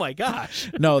like, oh my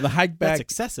gosh. No, the hike That's back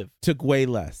excessive. took way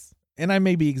less. And I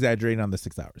may be exaggerating on the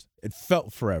 6 hours. It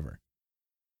felt forever.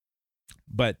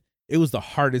 But it was the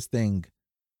hardest thing.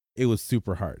 It was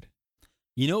super hard.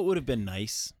 You know what would have been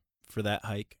nice for that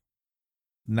hike?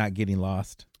 Not getting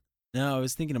lost. No, I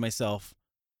was thinking to myself,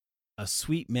 a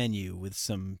sweet menu with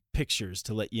some pictures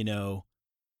to let you know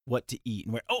what to eat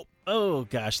and where. Oh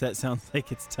gosh, that sounds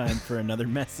like it's time for another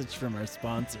message from our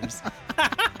sponsors.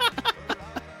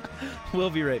 We'll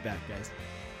be right back, guys.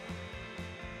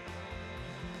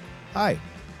 Hi,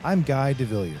 I'm Guy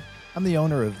DeVillier. I'm the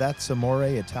owner of That's Amore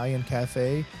Italian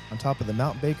Cafe on top of the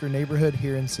Mount Baker neighborhood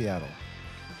here in Seattle.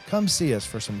 Come see us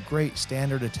for some great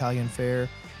standard Italian fare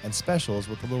and specials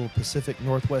with a little Pacific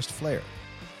Northwest flair.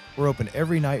 We're open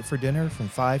every night for dinner from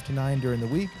 5 to 9 during the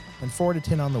week and 4 to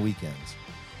 10 on the weekends.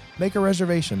 Make a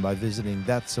reservation by visiting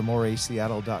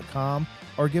that'samoreseattle.com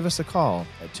or give us a call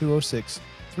at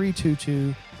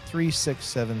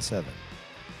 206-322-3677.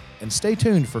 And stay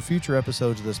tuned for future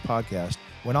episodes of this podcast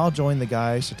when I'll join the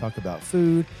guys to talk about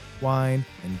food, wine,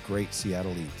 and great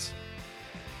Seattle eats.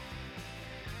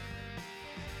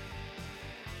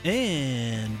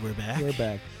 And we're back. We're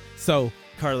back. So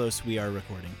Carlos, we are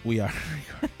recording. we are.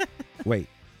 Wait,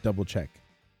 double check.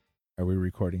 Are we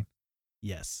recording?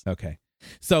 Yes. Okay.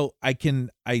 So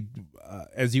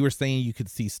as you were saying, you could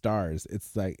see stars.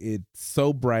 It's like, it's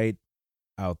so bright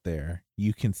out there.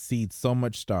 You can see so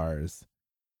much stars.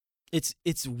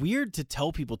 It's weird to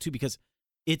tell people too, because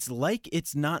it's like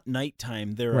it's not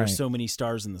nighttime. There are Right. so many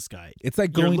stars in the sky. It's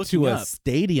like You're going looking to a up.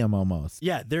 stadium almost.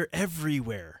 Yeah, they're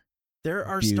everywhere. There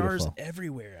are stars Beautiful.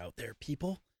 everywhere out there,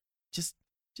 people. Just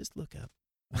look up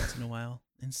once in a while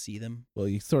and see them. Well,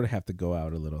 you sort of have to go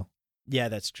out a little. Yeah,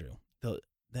 that's true.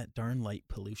 That darn light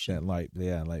pollution. Light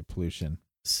pollution.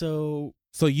 So,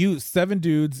 So you 7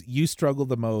 dudes, you struggled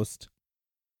the most,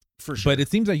 for sure. but it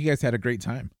seems like you guys had a great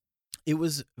time. It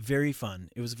was very fun.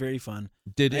 It was very fun.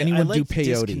 Did I anyone do liked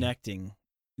peyote? disconnecting.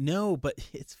 No, but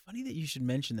it's funny that you should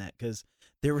mention that, because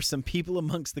there were some people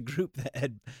amongst the group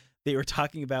that they were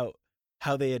talking about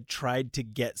how they had tried to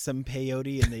get some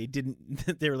peyote and they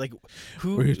didn't. They were like,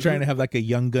 "Who?" We're trying to have like a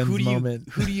Young Guns moment.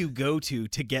 Who do you go to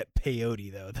get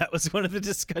peyote though? That was one of the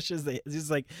discussions. It's just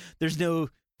like there's no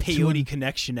peyote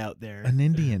connection out there. An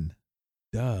Indian,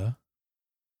 duh.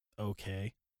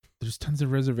 Okay, There's tons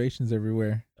of reservations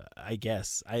everywhere. I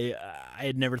guess I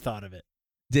had never thought of it.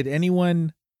 Did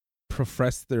anyone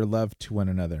profess their love to one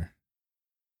another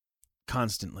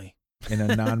Constantly. in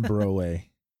a non-bro way?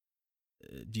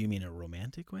 Do you mean a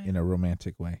romantic way? In a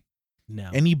romantic way? No.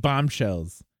 Any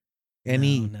bombshells?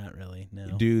 Any No, not really.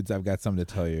 No. dudes? I've got something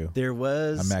to tell you. There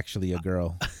was. I'm actually a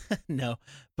girl. No,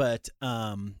 but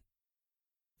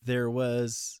there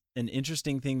was an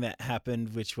interesting thing that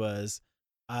happened, which was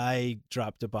I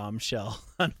dropped a bombshell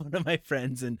on one of my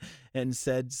friends and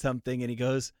said something, and he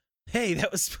goes, "Hey,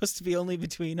 that was supposed to be only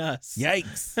between us."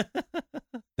 Yikes!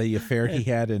 The affair he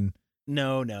had in.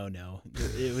 No.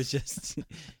 It was just.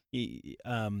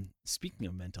 Speaking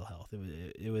of mental health,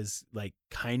 it was like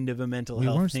kind of a mental We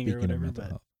health weren't thing speaking or whatever. of mental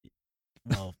health.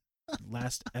 Well,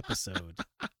 last episode.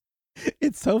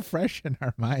 It's so fresh in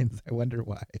our minds. I wonder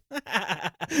why.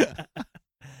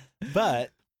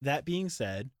 But that being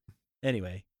said,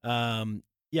 anyway,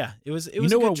 yeah, it was. You know a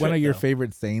good what one trip, of your though.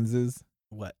 favorite sayings is?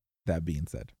 What? That being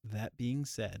said, That being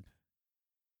said,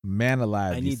 man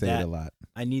alive, I you need say it that. a lot.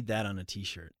 I need that on a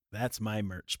T-shirt. That's my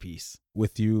merch piece.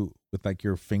 With like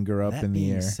your finger up that in the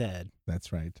being air. said,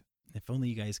 That's right. if only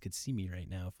you guys could see me right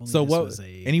now. If only So this what? was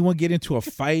a Anyone get into a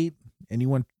fight?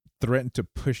 Anyone threaten to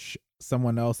push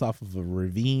someone else off of a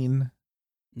ravine?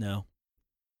 no.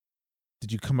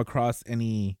 Did you come across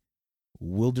any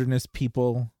wilderness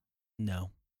people? No.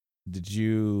 Did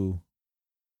you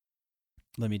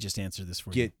Let me just answer this for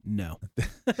Get- you. No.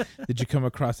 did you come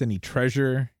across any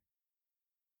treasure?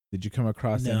 Did you come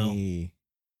across No. any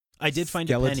I did find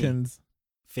a penny skeletons?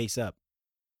 face up.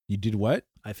 You did what?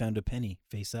 I found a penny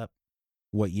face up.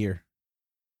 What year?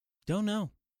 Don't know.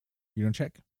 You don't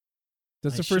check?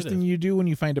 That's I the first thing should've. you do when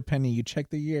you find a penny. You check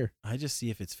the year. I just see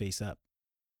if it's face up.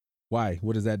 Why?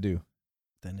 What does that do?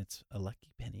 Then it's a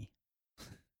lucky penny.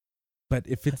 But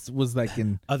if it was like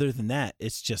Other than that,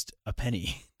 it's just a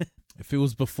penny. if it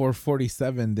was before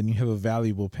 47, then you have a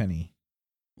valuable penny.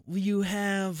 You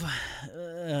have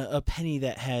a penny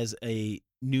that has a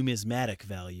numismatic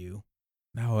value.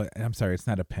 No, I'm sorry. It's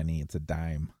not a penny. It's a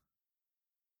dime.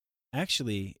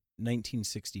 Actually,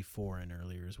 1964 and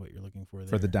earlier is what you're looking for there.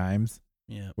 For the dimes,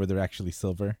 Yeah. where they're actually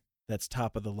silver. That's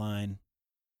top of the line.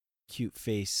 Cute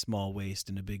face, small waist,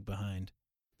 and a big behind.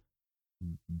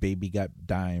 Baby got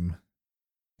dime.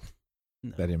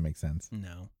 No. That didn't make sense.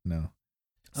 No. No.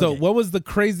 So Okay. what was the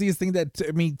craziest thing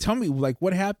tell me, like,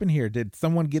 what happened here? Did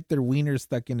someone get their wiener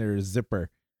stuck in their zipper?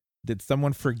 Did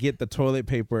someone forget the toilet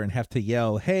paper and have to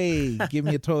yell, "Hey, give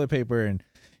me a toilet paper"? And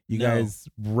you No. guys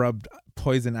rubbed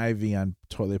poison ivy on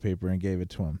toilet paper and gave it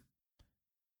to him.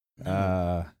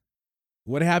 No.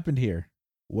 What happened here?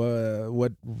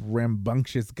 What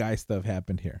rambunctious guy stuff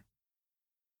happened here?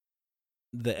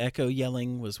 The echo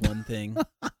yelling was one thing.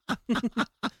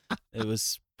 It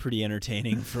was pretty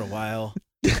entertaining for a while.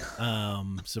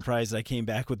 Surprised I came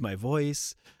back with my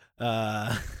voice.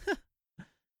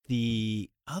 The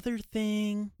other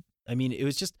thing, I mean, it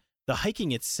was just the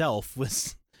hiking itself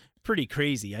was pretty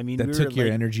crazy. I mean, That we took were your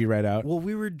like, energy right out. well,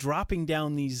 we were dropping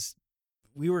down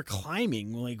we were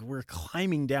climbing, like we're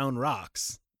climbing down rock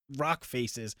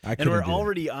faces, I and couldn't we're do that.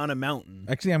 already on a mountain.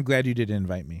 Actually, I'm glad you didn't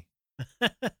invite me.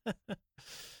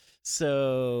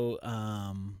 So,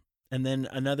 and then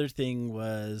another thing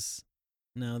was,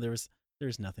 no, there's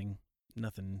nothing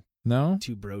No?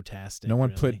 too brotastic. No one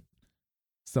really. put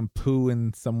some poo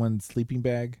in someone's sleeping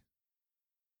bag?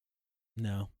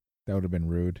 No. That would have been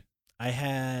rude. I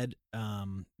had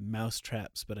mouse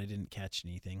traps, but I didn't catch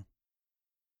anything.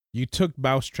 You took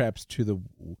mouse traps to the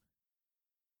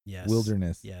Yes.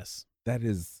 wilderness. Yes, That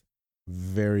is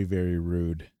very, very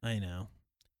rude. I know.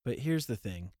 But here's the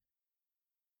thing.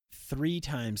 3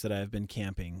 times that I've been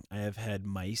camping, I have had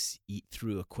mice eat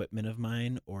through equipment of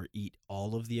mine or eat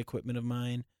all of the equipment of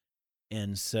mine.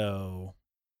 And so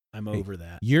I'm Hey, over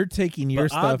that. You're taking your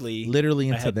But stuff oddly, literally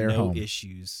I into had their no home.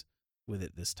 issues with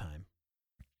it this time.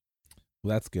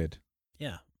 Well, that's good.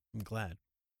 Yeah, I'm glad.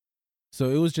 So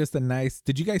it was just a nice.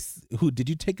 Did you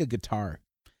take a guitar?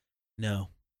 No.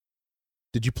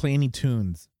 Did you play any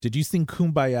tunes? Did you sing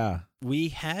Kumbaya? We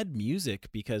had music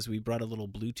because we brought a little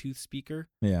Bluetooth speaker.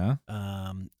 Yeah.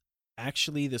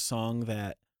 Actually, the song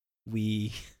that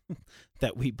we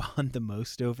that we bond the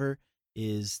most over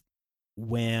is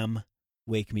Wham!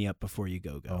 Wake Me Up Before You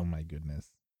Go Go. Oh my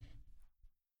goodness.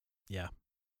 Yeah.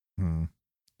 Hmm.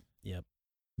 Yep.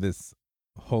 This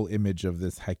whole image of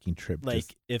this hiking trip Like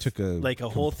just if took a like a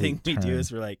whole thing complete we do turn.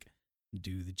 is we're like,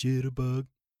 do the jitterbug.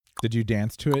 Did you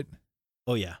dance to it?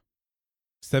 Oh yeah.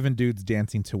 7 dudes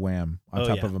dancing to Wham on Oh,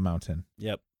 top yeah. of a mountain.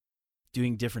 Yep.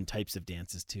 Doing different types of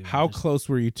dances too. How There's- close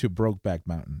were you to Brokeback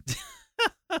Mountain?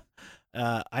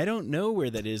 I don't know where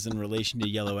that is in relation to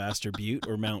Yellow Aster Butte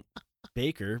or Mount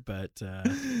Baker, but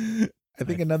I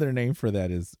think another name for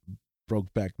that is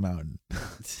Brokeback Mountain.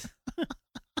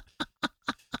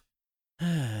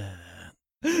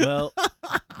 well,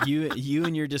 you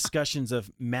and your discussions of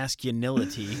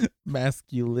masculinity.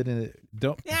 Masculinity.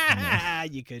 Don't.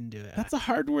 You couldn't do it. That's a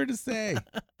hard word to say.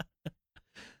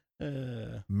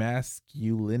 Uh,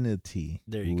 Masculinity.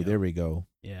 There you Ooh, go. There we go.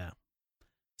 yeah.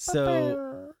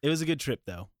 So it was a good trip,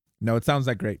 though. No, it sounds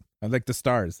like great. I like the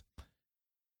stars.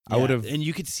 I Yeah, would have. and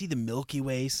you could see the Milky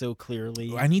Way so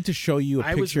clearly. I need to show you a I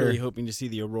picture. was really hoping to see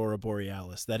the Aurora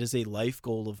Borealis. That is a life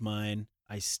goal of mine.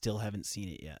 I still haven't seen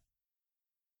it yet.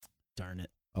 Darn it.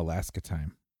 Alaska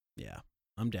time. Yeah,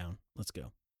 I'm down. Let's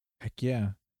go. Heck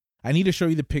yeah. I need to show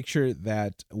you the picture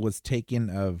that was taken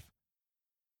of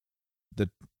the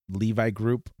Levi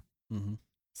group. Mm-hmm.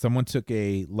 Someone took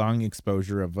a long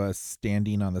exposure of us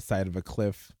standing on the side of a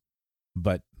cliff,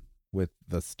 but with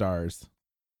the stars.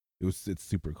 It's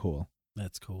super cool.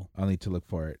 That's cool. I'll need to look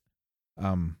for it.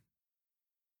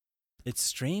 It's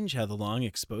strange how the long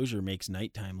exposure makes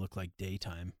nighttime look like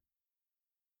daytime.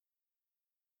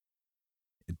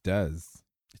 It does.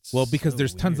 It's Well, because so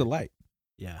there's tons of weird. light.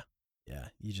 Yeah, yeah.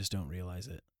 You just don't realize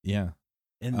it. Yeah.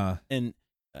 And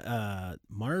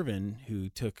Marvin, who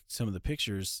took some of the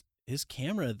pictures, his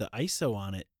camera, the ISO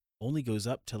on it only goes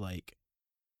up to like,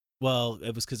 well,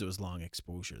 it was because it was long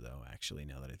exposure though. Actually,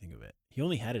 now that I think of it, he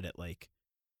only had it at like,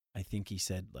 I think he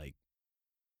said like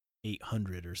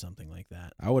 800 or something like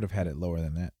that. I would have had it lower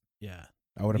than that. Yeah,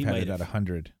 I would have He had might it at have.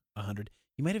 100. 100.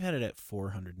 He might have had it at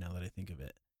 400 now that I think of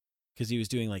it, because he was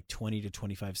doing like 20 to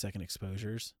 25 second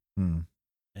exposures. Hmm.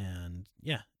 And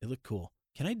yeah, it looked cool.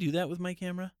 Can I do that with my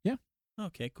camera? Yeah.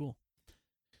 Okay, cool.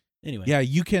 Anyway. Yeah,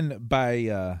 you can buy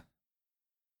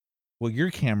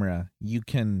your camera, you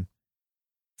can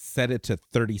set it to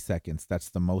 30 seconds. That's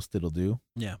the most it'll do.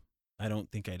 Yeah. I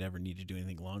don't think I'd ever need to do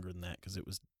anything longer than that because it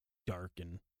was dark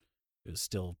and it was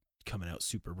still coming out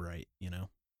super bright, you know?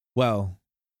 Well,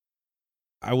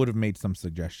 I would have made some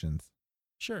suggestions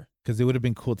Sure. because it would have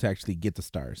been cool to actually get the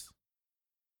stars.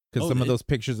 Because Oh, some of it- those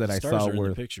pictures that I Stars saw are in the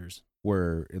were pictures.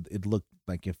 it looked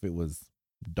like if it was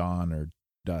dawn or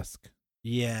dusk.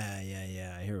 Yeah.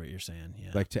 I hear what you're saying.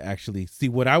 Yeah. Like to actually see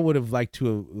what I would have liked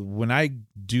to when I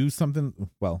do something.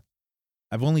 Well,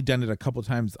 I've only done it a couple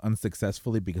times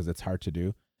unsuccessfully because it's hard to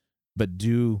do, but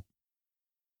do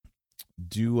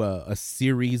a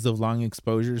series of long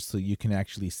exposures so you can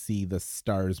actually see the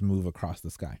stars move across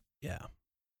the sky. yeah.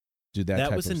 Do that. That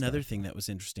type was of another stuff. thing that was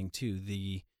interesting too.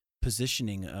 The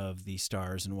positioning of the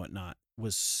stars and whatnot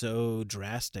was so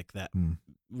drastic that Hmm.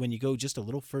 when you go just a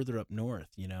little further up north,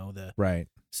 you know, Right.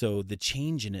 so the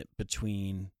change in it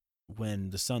between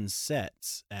when the sun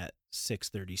sets at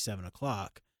 6:30, 7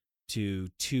 o'clock to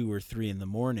 2 or 3 in the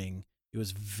morning, it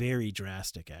was very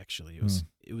drastic. Actually,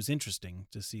 it was interesting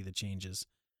to see the changes.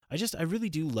 I really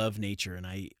do love nature, and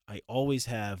I always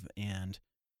have, and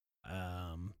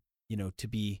you know,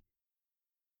 to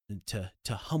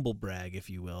humble brag, if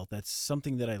you will, that's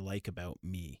something that I like about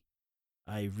me.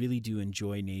 I really do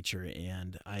enjoy nature,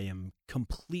 and I am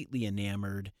completely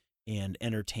enamored and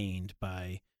entertained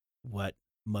by what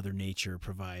Mother Nature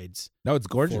provides No, it's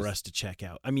gorgeous. for us to check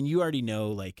out. I mean, you already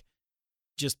know, like,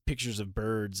 just pictures of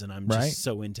birds, and I'm just Right.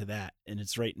 so into that, and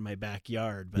it's right in my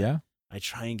backyard. But Yeah, I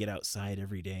try and get outside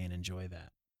every day and enjoy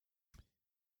that.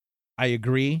 I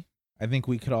agree. I think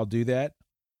we could all do that.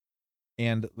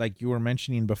 And like you were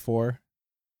mentioning before,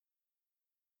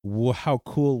 how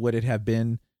cool would it have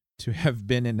been to have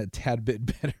been in a tad bit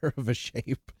better of a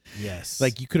shape? Yes.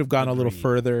 Like you could have gone a little Agreed.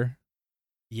 further.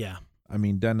 yeah. I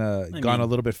mean, gone a mean-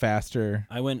 little bit faster.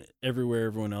 I went everywhere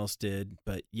everyone else did,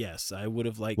 but yes, I would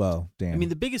have liked. Well, Dan, I mean,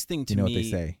 the biggest thing to you know me. what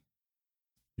they say.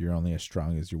 You're only as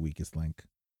strong as your weakest link.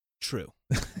 True.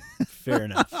 Fair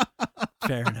enough.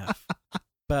 Fair enough.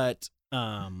 But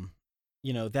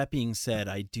you know, that being said,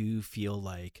 I do feel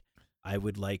like I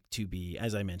would like to be,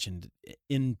 as I mentioned,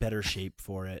 in better shape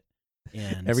for it.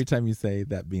 And Every time you say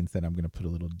that being said, I'm going to put a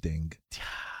little ding. yeah,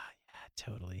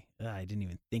 totally. I didn't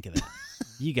even think of that.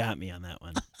 You got me on that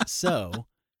one. So,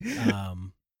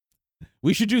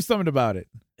 We should do something about it.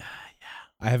 yeah,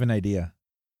 I have an idea.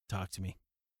 talk to me.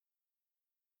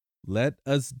 Let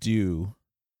us do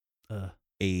Uh,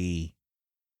 a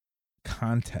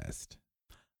contest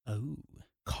oh,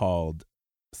 called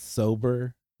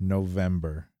Sober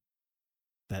November.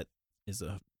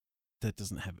 that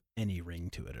doesn't have any ring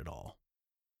to it at all.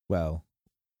 Well,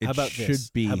 it How about should this?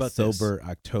 be How about Sober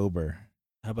October,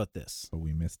 How about this? but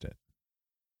we missed it.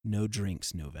 No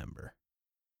drinks November.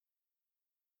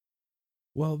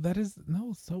 Well, that is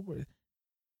no sober.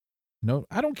 No,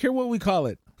 I don't care what we call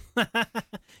it.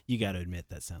 You got to admit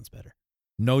that sounds better.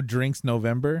 No drinks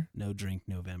November. No drink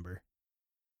November.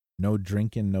 No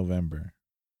drinking November.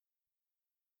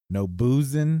 No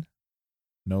boozing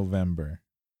November.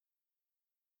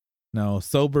 No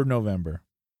sober November.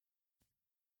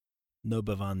 No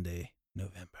bavande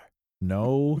November.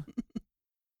 No.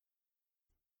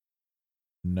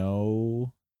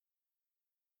 No.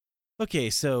 Okay,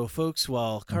 so folks,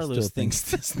 while still Carlos thinks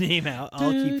this name out,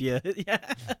 I'll keep you.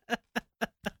 Yeah.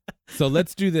 So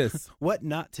let's do this. What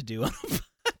not to do on a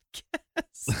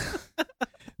podcast?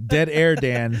 Dead air,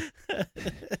 Dan.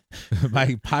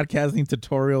 My podcasting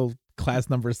tutorial class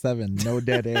number 7. No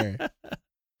dead air.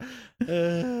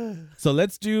 So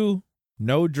let's do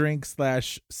no drink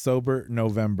 / sober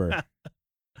November.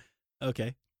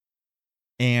 Okay.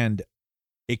 And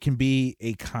it can be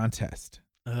a contest.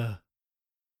 I'm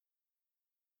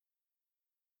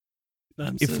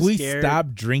If so we scared.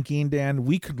 stop drinking, Dan,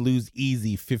 we could lose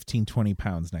easy 15, 20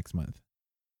 pounds next month.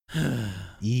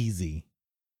 Easy.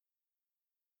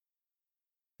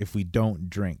 If we don't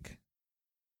drink.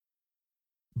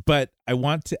 But I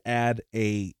want to add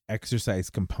a exercise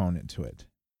component to it.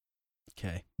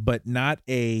 Okay. But not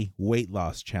a weight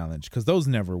loss challenge, because those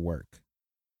never work.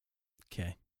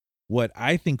 Okay. What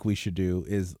I think we should do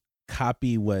is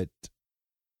copy what...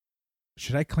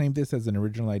 Should I claim this as an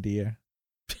original idea?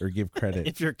 Or give credit?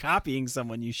 If you're copying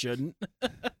someone, you shouldn't.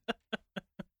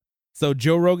 So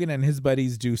Joe Rogan and his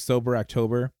buddies do Sober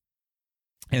October.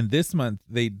 And this month,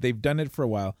 they've done it for a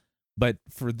while. But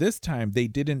for this time, they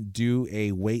didn't do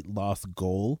a weight loss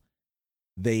goal.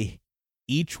 They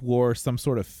each wore some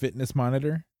sort of fitness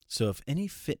monitor. So if any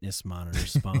fitness monitor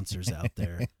sponsors out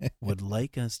there would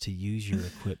like us to use your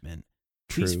equipment,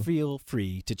 please True. feel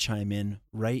free to chime in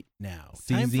right now. CZ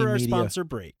Time for our Media. sponsor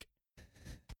break.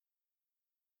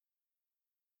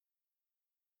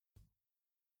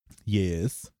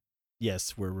 Yes.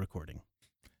 Yes, we're recording.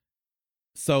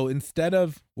 So instead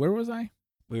of, where was I?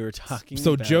 We were talking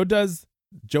So about...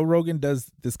 Joe Rogan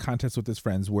does this contest with his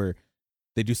friends where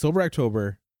they do Sober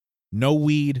October, no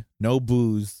weed, no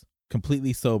booze,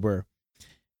 completely sober.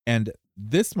 And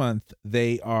this month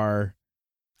they are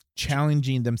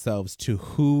challenging themselves to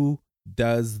who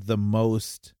does the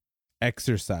most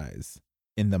exercise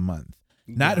in the month.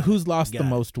 Not who's lost the Got it.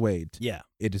 most weight. Yeah.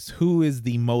 It is who is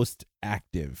the most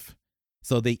active.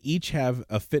 So they each have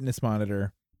a fitness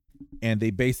monitor and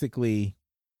they basically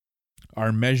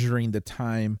are measuring the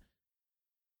time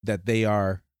that they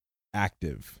are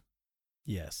active.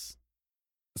 Yes.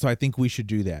 So I think we should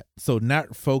do that. So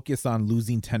not focus on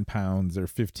losing 10 pounds or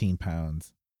 15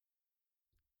 pounds.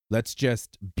 Let's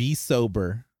just be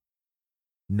sober,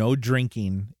 no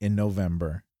drinking in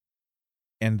November.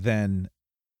 And then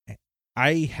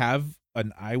I have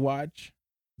an iWatch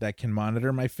that can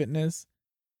monitor my fitness.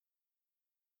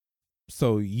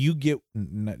 So you get,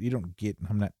 you don't get,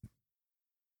 I'm not,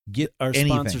 get Our anything.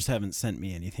 sponsors haven't sent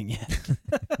me anything yet.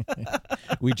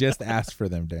 We just asked for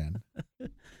them, Dan.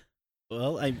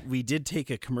 Well, we did take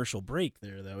a commercial break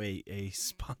there, though, a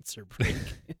sponsor break.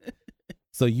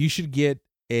 So you should get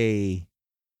a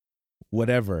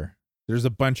whatever. There's a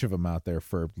bunch of them out there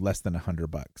for less than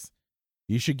 $100.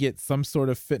 You should get some sort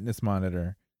of fitness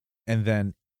monitor, and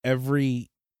then every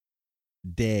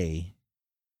day,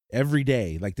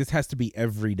 like this has to be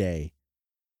every day,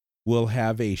 we'll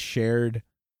have a shared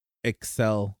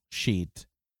Excel sheet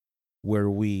where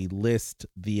we list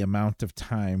the amount of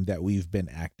time that we've been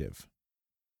active.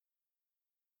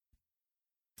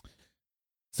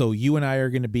 So you and I are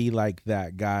going to be like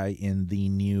that guy in the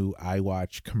new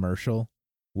iWatch commercial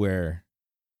where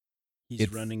He's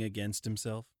It's- running against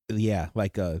himself. yeah,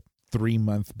 like a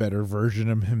 3-month better version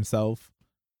of himself.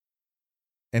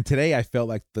 And today I felt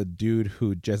like the dude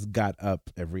who just got up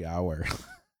every hour.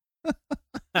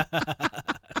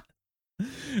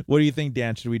 What do you think,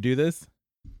 Dan? Should we do this?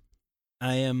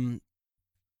 I am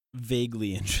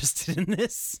vaguely interested in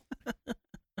this.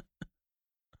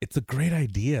 It's a great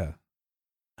idea.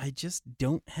 I just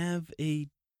don't have a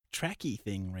tracky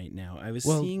thing right now. I was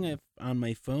Well, seeing it on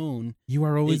my phone. You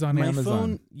are always on my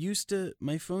Amazon.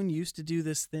 My phone used to do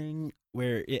this thing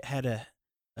where it had a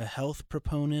health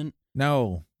proponent.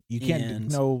 No, you can't.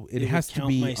 And No, it it would has to count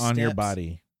be my on your steps.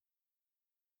 body.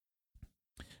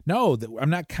 No, I'm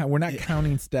not. We're not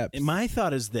counting steps. My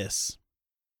thought is this,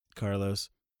 Carlos.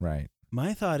 Right.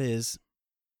 My thought is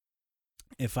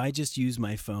If I just use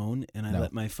my phone and I No.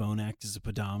 let my phone act as a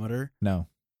pedometer, No.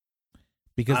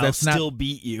 Because I'll that's still not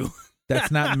beat you.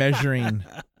 that's not measuring,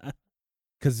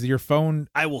 because your phone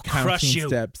I will counting crush you.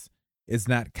 steps is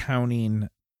not counting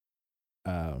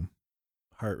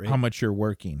Heart rate. how much you're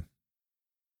working.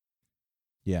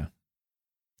 Yeah.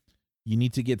 You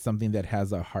need to get something that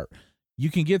has a heart. You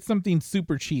can get something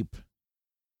super cheap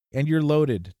and you're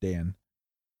loaded, Dan.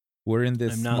 We're in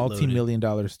this I'm not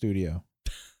multi-million-dollar studio.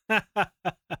 I'm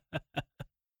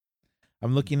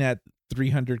looking at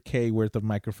 $300K worth of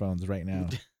microphones right now.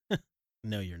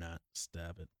 No, you're not.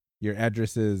 Stop it. Your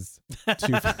address is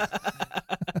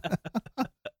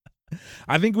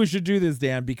I think we should do this,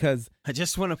 Dan, because I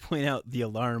just want to point out the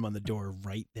alarm on the door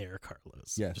right there,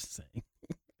 Carlos. Yes. Just saying.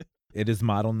 it is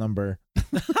model number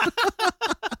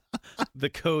The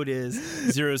code is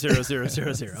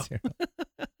 00000.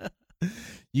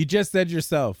 You just said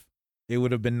yourself, it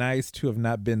would have been nice to have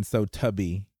not been so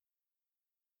tubby.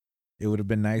 It would have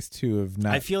been nice to have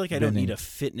not. I feel like I don't been need in- a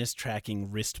fitness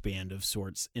tracking wristband of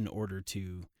sorts in order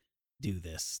to do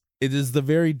this. It is the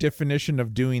very definition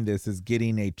of doing this is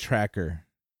getting a tracker,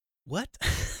 What?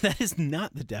 That is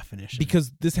not the definition.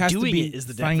 because this has doing to be it is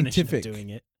the scientific. definition of doing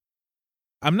it.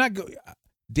 I'm not going.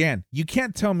 Dan, you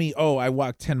can't tell me, oh, I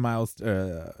walked 10 miles,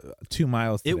 2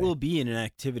 miles today. It will be in an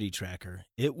activity tracker.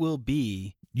 It will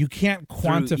be You can't through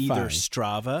either quantify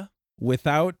Strava.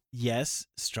 without. Yes,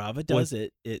 Strava does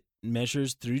it. It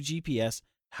measures through GPS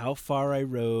how far I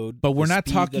rode. But we're the not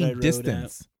speed that I talking rode at.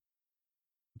 distance.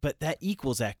 But that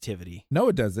equals activity. No,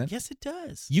 it doesn't. Yes, it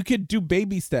does. You could do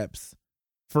baby steps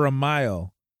for a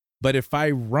mile, but if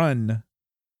I run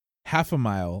half a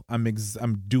mile,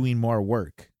 I'm doing more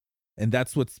work, and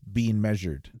that's what's being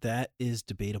measured. That is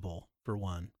debatable, for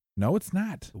one. No, it's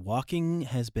not. Walking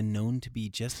has been known to be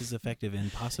just as effective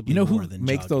and possibly You know more who than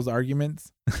makes jogging. those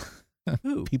arguments?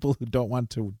 Who? People who don't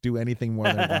want to do anything more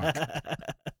than walk.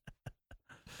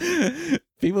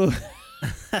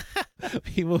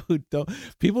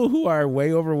 People who are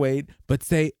way overweight but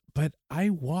say, but I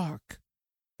walk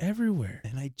everywhere.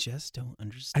 And I just don't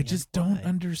understand. I just don't why.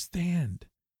 understand.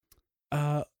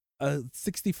 A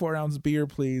 64-ounce beer,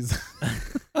 please.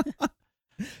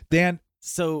 Dan,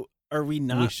 So are we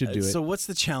not? should do it. So what's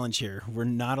the challenge here? We're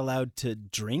not allowed to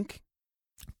drink?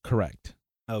 correct.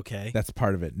 Okay. That's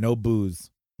part of it. No booze,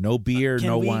 no beer, Can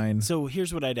no we- wine. So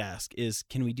here's what I'd ask is,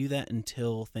 can we do that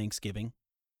until Thanksgiving?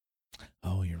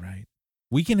 Oh, you're right.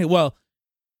 We can, well,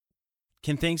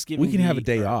 Can Thanksgiving we can have a be-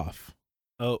 day or- off.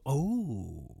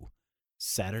 Oh,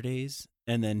 Saturdays,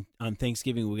 and then on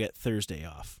Thanksgiving we'll get Thursday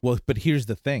off. Well, but here's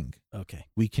the thing. Okay,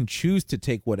 We can choose to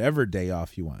take whatever day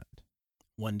off you want.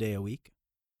 one day a week.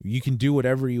 You can do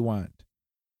whatever you want.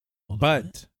 Hold on a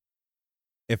minute. But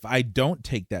if I don't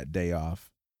take that day off,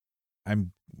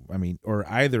 or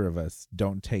either of us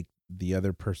don't take the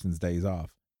other person's days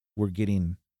off,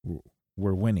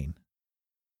 we're winning.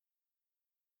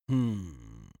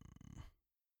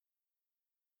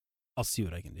 I'll see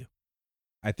what I can do.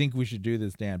 I think we should do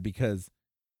this, Dan, because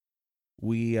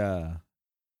we're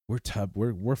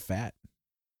fat.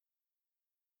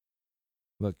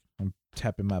 Look, I'm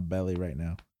tapping my belly right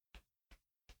now.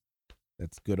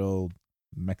 That's good old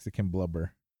Mexican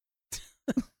blubber.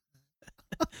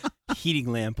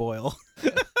 Heating lamp oil.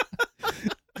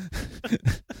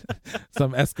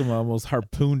 Some Eskimo almost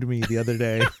harpooned me the other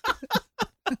day.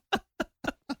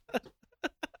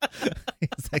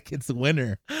 He's like, it's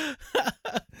winter.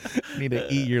 You need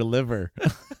to eat your liver.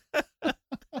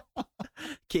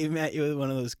 Came at you with one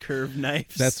of those curved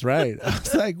knives. That's right. I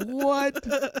was like, what?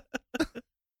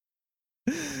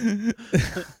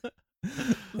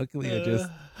 Luckily, I just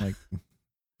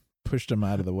pushed him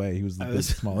out of the way. He was a bit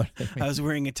smaller than me. I was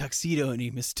wearing a tuxedo and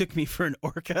he mistook me for an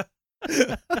orca.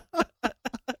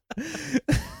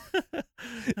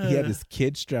 He had his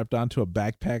kid strapped onto a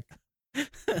backpack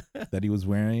that he was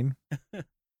wearing.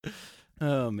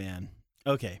 Oh man.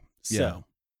 Okay. So Yeah.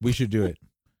 We should do it.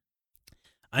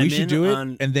 I'm We should in do it,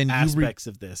 on and then you aspects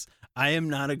of this. I am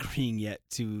not agreeing yet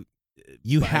to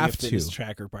You buying have a fitness to.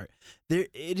 tracker part. There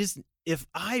it is. If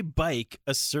I bike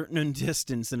a certain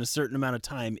distance in a certain amount of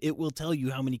time, it will tell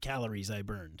you how many calories I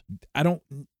burned. I don't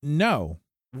know,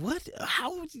 What?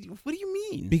 How? What do you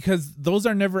mean? because those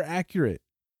are never accurate.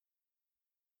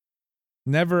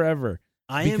 Never, ever.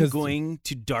 I am because- going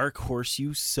to dark horse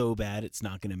you so bad it's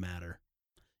not going to matter.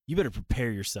 You better prepare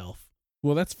yourself.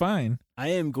 Well, that's fine. I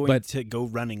am going But- to go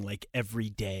running like every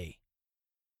day.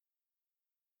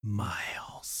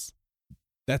 Miles.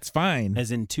 That's fine.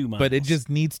 As in 2 miles. But it just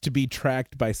needs to be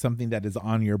tracked by something that is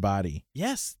on your body,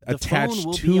 yes, the attached phone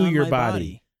will to be on your my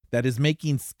body. That is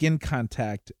making skin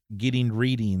contact, getting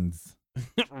readings.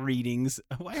 Readings.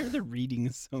 Why are the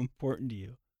readings so important to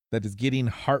you? That is getting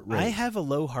heart rate. I have a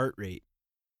low heart rate.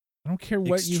 I don't care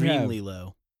what you have. Extremely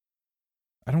low.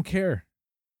 I don't care.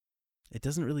 It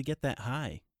doesn't really get that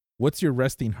high. What's your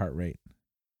resting heart rate?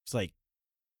 It's like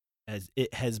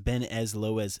it has been as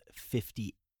low as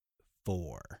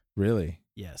 54. Really?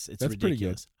 Yes, it's That's pretty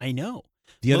ridiculous. I know.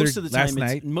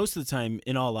 Last Most of the time,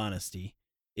 in all honesty,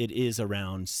 it is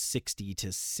around 60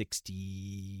 to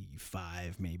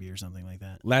 65, maybe, or something like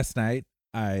that. Last night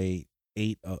I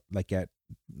ate like at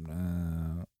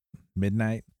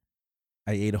midnight.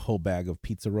 I ate a whole bag of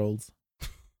pizza rolls,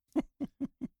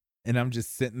 and I'm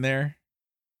just sitting there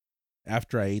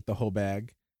after I ate the whole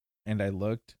bag, and I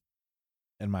looked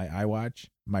at my iWatch.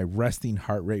 My resting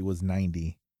heart rate was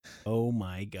 90. Oh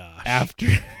my gosh! After.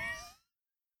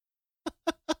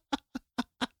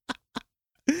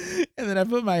 And then I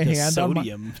put my hand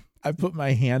sodium on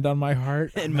my hand on my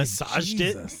heart and massaged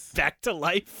it back to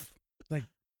life. Like,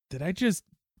 did I just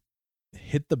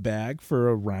hit the bag for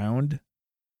a round?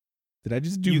 Did I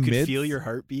just do You could mids? feel your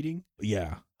heart beating?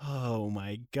 Yeah. Oh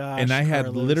my gosh. And I had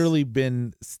Carlos. literally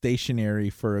been stationary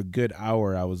for a good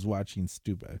hour. I was watching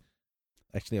stupid.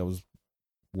 Actually, I was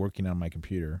working on my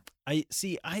computer.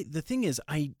 The thing is,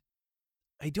 I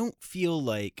don't feel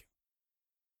like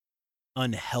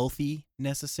unhealthy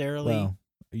necessarily. Well,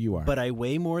 you are. But I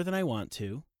weigh more than I want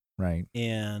to. Right.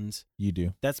 And you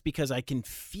do. That's because I can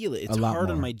feel it. It's A lot hard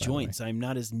on more, my by the joints. I'm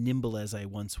not as nimble as I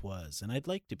once was, and I'd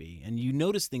like to be. And you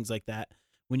notice things like that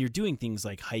when you're doing things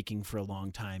like hiking for a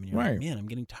long time, and you're Right. like, man, I'm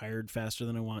getting tired faster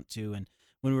than I want to. And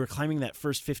when we were climbing that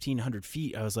first 1,500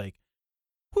 feet, I was like,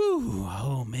 whew,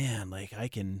 oh man, like I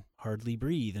can hardly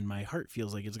breathe, and my heart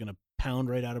feels like it's going to pound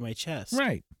right out of my chest.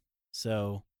 Right.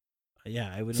 So,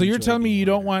 yeah, I would. So you're enjoy telling me being you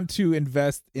don't lighter. want to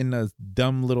invest in a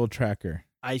dumb little tracker?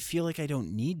 I feel like I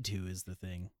don't need to, is the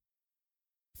thing.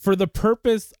 For the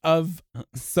purpose of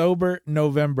Sober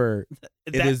November,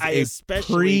 it is I a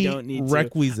especially don't need to.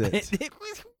 prerequisite.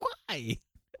 Why?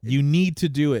 You need to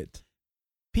do it.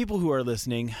 People who are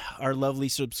listening, our lovely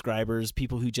subscribers,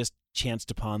 people who just chanced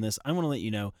upon this, I want to let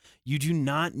you know, you do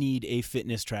not need a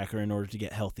fitness tracker in order to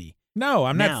get healthy. No,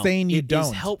 I'm not saying you don't. It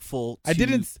is helpful to I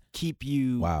didn't keep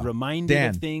you Wow. reminded Dan.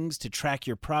 of things, to track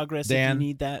your progress Dan, if you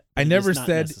need that. I It never is not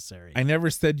said necessary. I never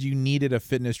said you needed a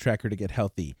fitness tracker to get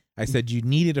healthy. I said you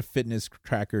needed a fitness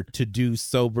tracker to do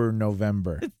Sober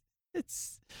November.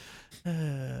 It's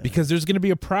Because there's going to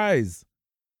be a prize.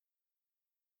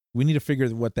 We need to figure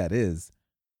what that is.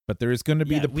 But there is going to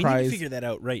be the we prize. need to figure that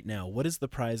out right now. What is the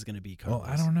prize going to be, Carlos? Well,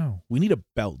 I don't know. We need a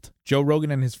belt. Joe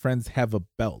Rogan and his friends have a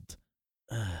belt.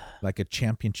 Like a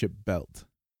championship belt.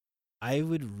 I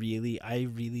really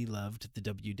loved the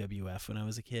WWF when I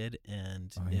was a kid,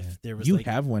 and Oh, if yeah. there was You like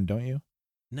have one, don't you?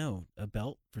 no a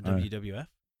belt for All right. WWF,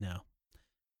 no,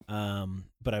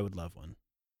 but I would love one.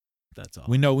 That's all.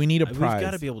 We know we need a We've prize.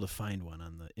 got to be able to find one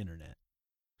on the internet.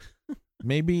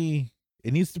 Maybe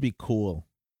it needs to be cool.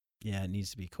 Yeah, it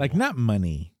needs to be cool. Like not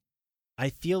money. I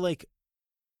feel like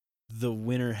the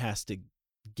winner has to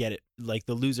get it. Like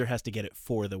the loser has to get it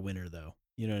for the winner, though.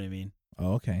 You know what I mean?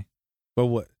 Oh, okay. But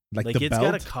what? Like the it's belt?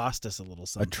 got to cost us a little A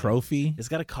something. trophy? It's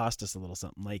got to cost us a little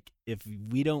something. Like if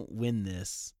we don't win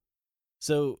this,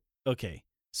 so okay.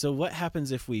 So what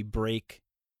happens if we break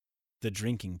the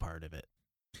drinking part of it?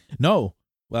 No.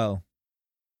 Well,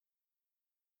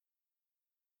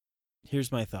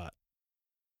 Here's my thought.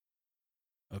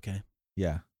 Okay.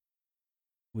 yeah.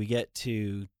 We get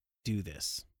to do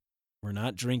this. We're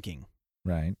not drinking.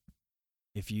 Right.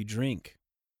 If you drink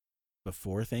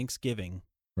before Thanksgiving,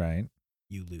 Right.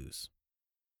 you lose.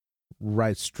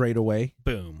 Right. Straight away.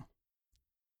 Boom.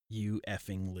 You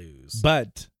effing lose.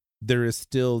 But there is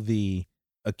still the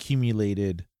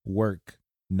accumulated work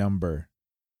number.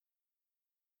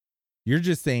 You're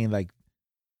just saying like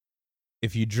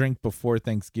if you drink before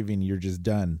Thanksgiving, you're just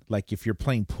done. Like if you're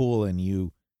playing pool and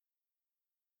you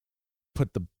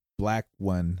put the black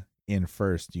one in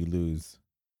first, you lose.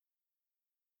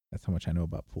 That's how much I know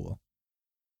about pool.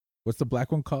 What's the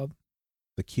black one called?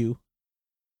 The cue?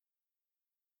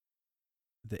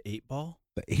 The 8-ball?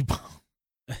 The 8-ball.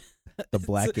 The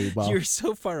black 8-ball. You're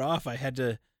so far off, I had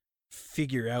to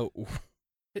figure out what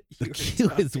The you were cue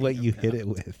is talking what you hit it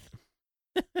about. with.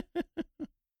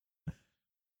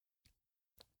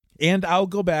 And I'll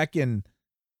go back and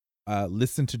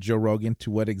listen to Joe Rogan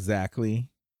to what exactly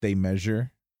they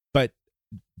measure. But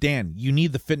Dan, you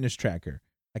need the fitness tracker.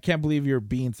 I can't believe you're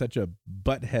being such a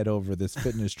butthead over this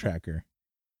fitness tracker.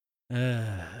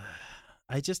 I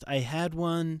had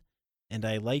one and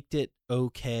I liked it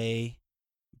okay,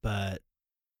 but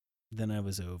then I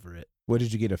was over it. What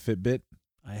did you get, a Fitbit?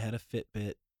 I had a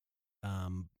Fitbit.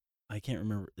 I can't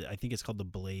remember. I think it's called the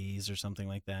Blaze or something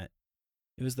like that.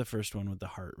 It was the first one with the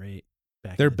heart rate.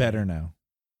 Back They're in the better day. now.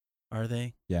 Are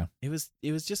they? Yeah. It was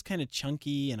just kind of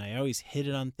chunky, and I always hit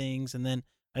it on things, and then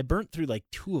I burnt through like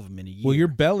 2 of them in a year. Well, your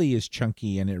belly is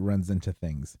chunky and it runs into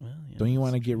things. Well, yeah, Don't you that's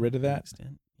want to get true rid of to an that?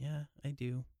 extent. Yeah, I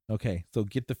do. Okay, so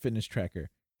get the fitness tracker.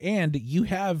 And you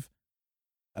have,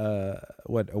 a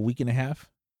week and a half?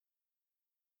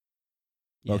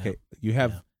 Yeah. Okay, you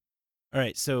have, Yeah. All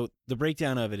right, so the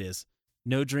breakdown of it is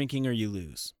no drinking or you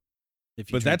lose. If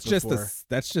you but drink that's before,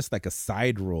 that's just like a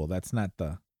side rule. That's not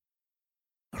the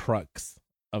crux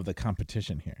of the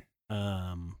competition here.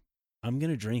 I'm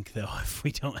gonna drink though if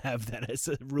we don't have that as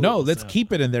a rule. No, let's so-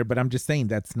 keep it in there, but I'm just saying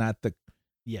that's not the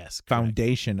Yes, correct.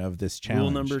 foundation of this challenge.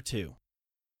 Rule number 2.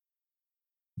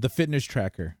 The fitness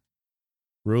tracker.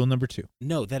 Rule number 2.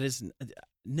 No, that is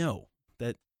no.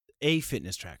 That a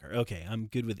fitness tracker. Okay, I'm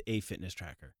good with a fitness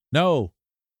tracker. No,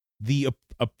 the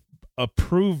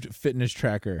approved fitness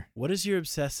tracker. What is your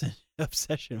obsession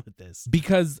with this?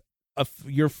 Because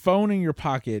your phone in your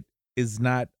pocket is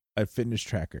not a fitness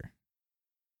tracker.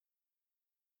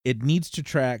 It needs to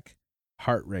track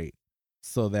heart rate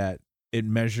so that it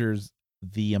measures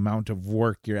the amount of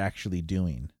work you're actually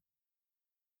doing.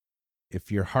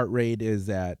 If your heart rate is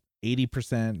at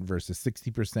 80% versus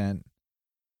 60%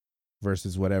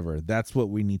 versus whatever, that's what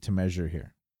we need to measure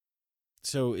here.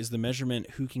 So is the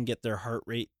measurement who can get their heart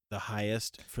rate the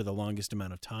highest for the longest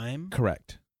amount of time?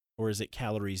 Correct. Or is it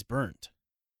calories burnt?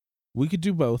 We could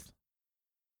do both.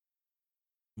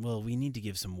 Well, we need to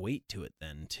give some weight to it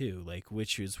then, too. Like,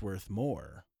 which is worth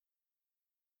more?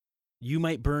 You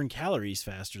might burn calories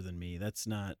faster than me. That's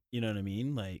not, you know what I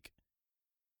mean? Like,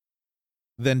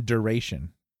 Then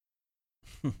duration.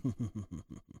 Like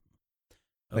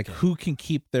Okay. who can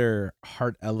keep their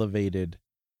heart elevated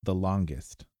the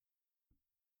longest?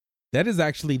 That is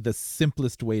actually the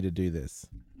simplest way to do this.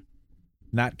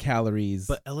 Not calories.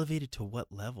 But elevated to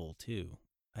what level, too?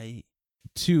 I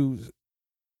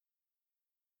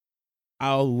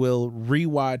will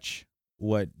rewatch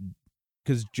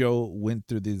because Joe went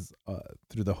through these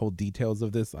through the whole details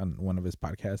of this on one of his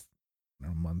podcasts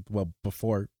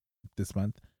before this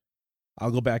month.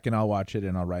 I'll go back and I'll watch it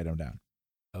and I'll write them down.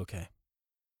 Okay.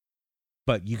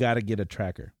 But you got to get a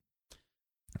tracker.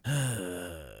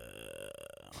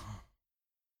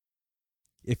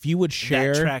 If you would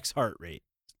share, That tracks heart rate.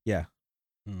 yeah,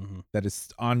 Mm-hmm. that is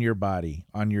on your body,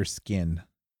 on your skin.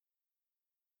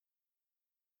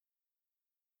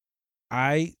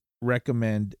 I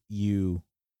recommend you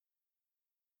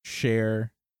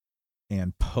share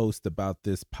and post about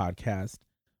this podcast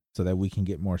so that we can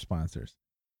get more sponsors.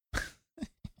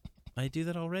 I do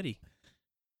that already.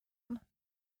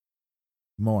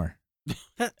 More.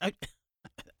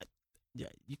 Yeah,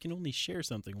 you can only share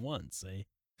something once.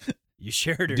 You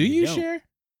share it or Do you don't. share?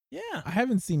 Yeah. I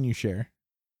haven't seen you share.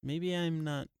 Maybe I'm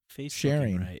not Facebooking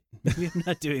Sharing. right. Maybe I'm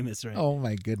not doing this right. Oh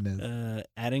my goodness.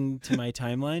 Adding to my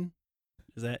timeline?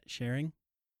 Is that sharing?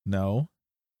 No.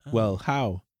 Oh. Well,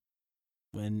 how?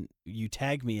 When you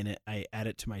tag me in it, I add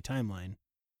it to my timeline.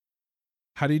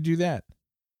 How do you do that?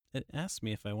 It asks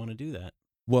me if I want to do that.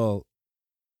 Well,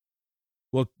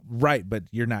 right, but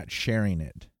you're not sharing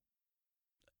it.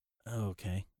 Oh,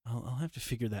 okay. I'll have to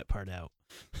figure that part out.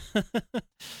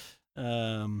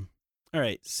 All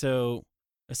right. So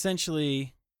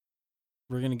essentially,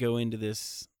 we're going to go into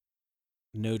this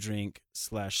no drink /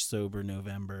 sober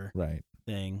November Right.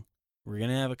 thing. We're going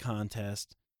to have a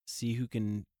contest, see who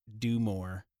can do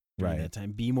more during Right. that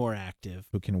time, be more active.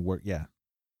 Who can work? Yeah.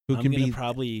 Who I'm can going be to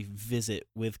probably visit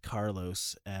with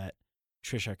Carlos at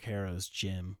Trish Arcaro's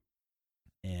gym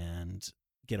and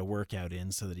get a workout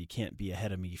in so that he can't be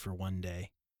ahead of me for one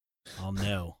day. I'll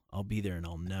know. I'll be there and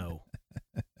I'll know.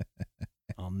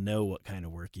 I'll know what kind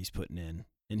of work he's putting in,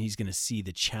 and he's going to see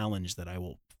the challenge that I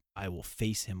will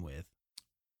face him with.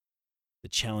 The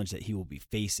challenge that he will be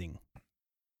facing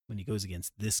when he goes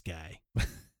against this guy.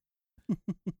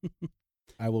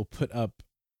 I will put up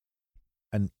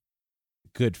a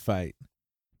good fight.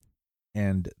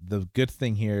 And the good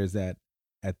thing here is that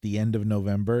at the end of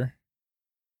November,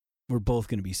 We're both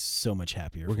going to be so much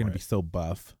happier. we're going to for be it. so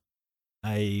buff.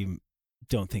 I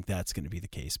don't think that's going to be the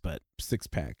case, but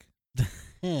 6-pack.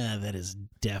 yeah, that is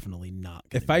definitely not.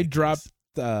 Gonna If be I the dropped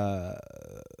case.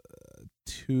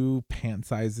 2 pant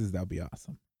sizes, that would be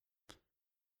awesome.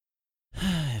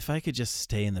 If I could just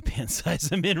stay in the pant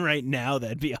size I'm in right now,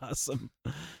 that'd be awesome.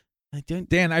 I don't.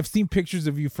 Dan, I've seen pictures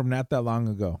of you from not that long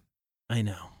ago. I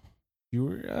know. You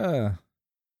were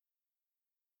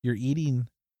you're eating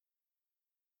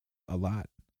a lot.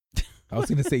 I was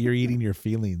going to say you're eating your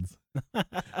feelings.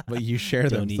 But you share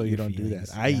them, Don't eat so you your don't do feelings.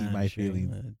 that. I Yeah, eat my I'm sure.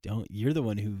 feelings. Don't. You're the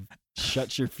one who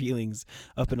shuts your feelings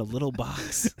up in a little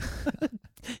box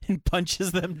and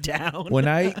punches them down. When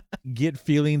I get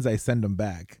feelings, I send them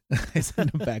back. I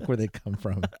send them back where they come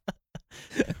from.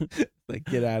 Like,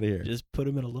 get out of here. just put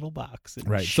them in a little box and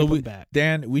Right. ship So them back.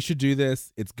 Dan, we should do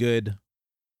this. It's good.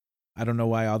 I don't know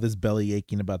why all this belly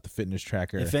aching about the fitness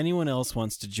tracker. If anyone else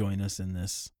wants to join us in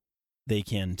this, they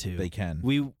can too. They can.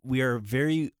 We are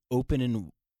very open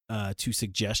and to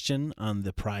suggestion on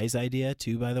the prize idea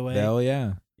too. By the way, Hell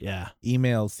yeah. yeah,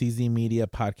 Email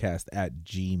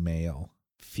czmediapodcast@gmail.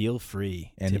 feel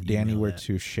free. And to if Danny email were that.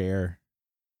 to share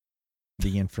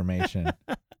the information,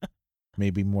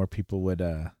 maybe more people would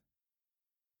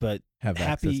but have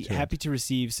access to happy to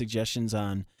receive suggestions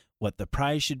on what the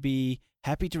prize should be.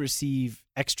 Happy to receive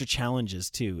extra challenges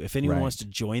too. If anyone Right. wants to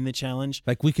join the challenge,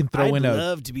 Like we can throw I'd in a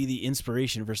love to be the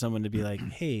inspiration for someone to be like,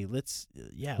 "Hey, let's we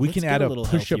let's can get add a little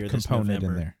push-up healthier this component in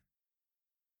November." there.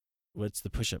 What's the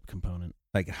push-up component?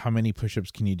 Like how many push-ups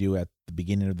can you do at the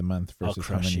beginning of the month I'll versus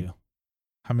how crush many? you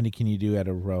How many can you do at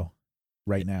a row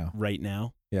right now? right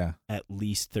now. Yeah. At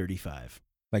least 35.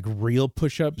 Like real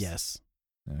push-ups? Yes.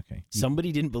 Okay.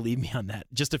 Somebody didn't believe me on that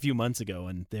just a few months ago,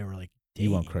 and they were like, You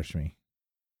won't "Dang." crush me.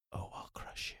 Oh, I'll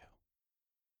crush you.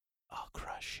 I'll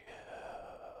crush you.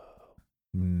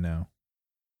 No.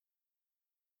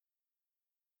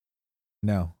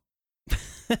 No.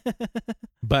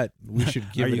 But we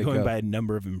should give Are it you a going go. by a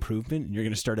number of improvement, and you're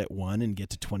going to start at 1 and get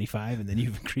to 25, and then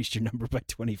you've increased your number by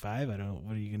 25? I don't.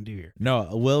 What are you going to do here? No,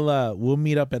 we'll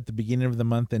meet up at the beginning of the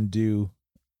month and do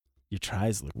Your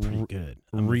tries look pretty good.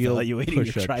 I'm real evaluating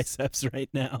push-ups. your triceps right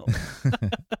now.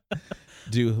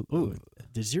 do Ooh,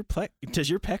 does your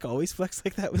pec always flex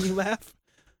like that when you laugh?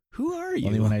 Who are you?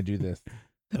 only when I do this.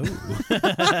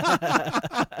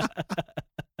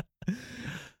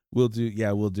 We'll do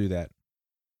that.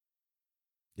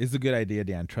 It's a good idea,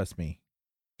 Dan. Trust me.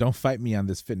 Don't fight me on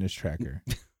this fitness tracker.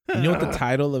 You know what the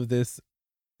title of this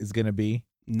is going to be?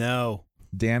 No.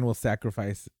 Dan will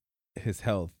sacrifice his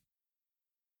health.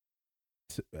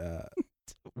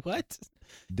 What?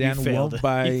 Dan You failed. won't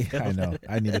buy. You I failed. know.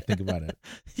 I need to think about it.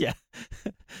 Yeah.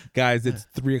 Guys, it's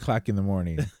 3:00 in the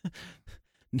morning.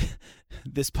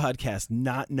 This podcast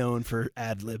not known for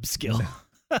ad lib skill.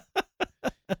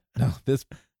 No, this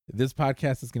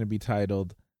podcast is going to be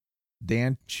titled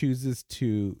Dan chooses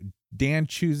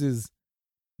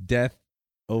death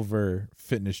over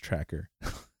fitness tracker.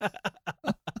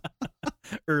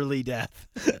 Early death.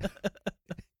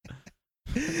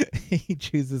 He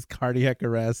chooses cardiac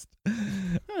arrest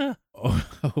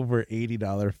over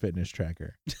 $80 fitness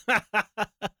tracker.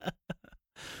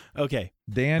 Okay.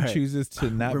 Dan All right. chooses to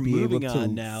not We're be able moving on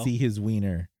to now. see his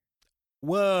wiener.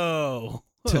 Whoa.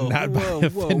 To not buy a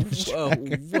fitness whoa,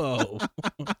 tracker. whoa.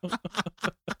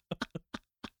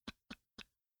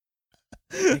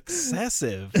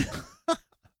 Excessive.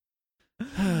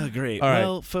 Great. All right.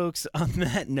 Well, folks, on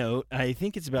that note, I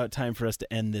think it's about time for us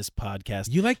to end this podcast.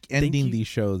 You like ending you. these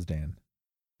shows, Dan.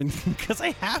 Because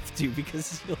I have to,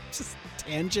 because you'll just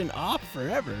tangent off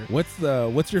forever. What's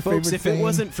your Folks, favorite if saying? it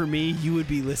wasn't for me, you would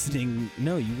be listening.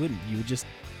 No, you wouldn't. You would just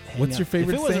hang What's your out.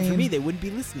 favorite If it wasn't for saying? me, they wouldn't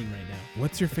be listening right now.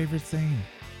 What's your favorite saying?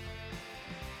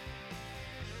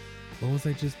 What was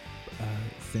I just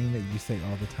saying that you say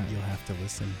all the time? You'll have to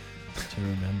listen to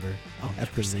remember. I'll have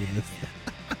never to say it read this. again.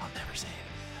 I'll never say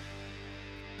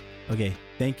it again. Okay,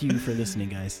 thank you for listening,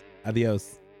 guys.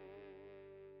 Adios.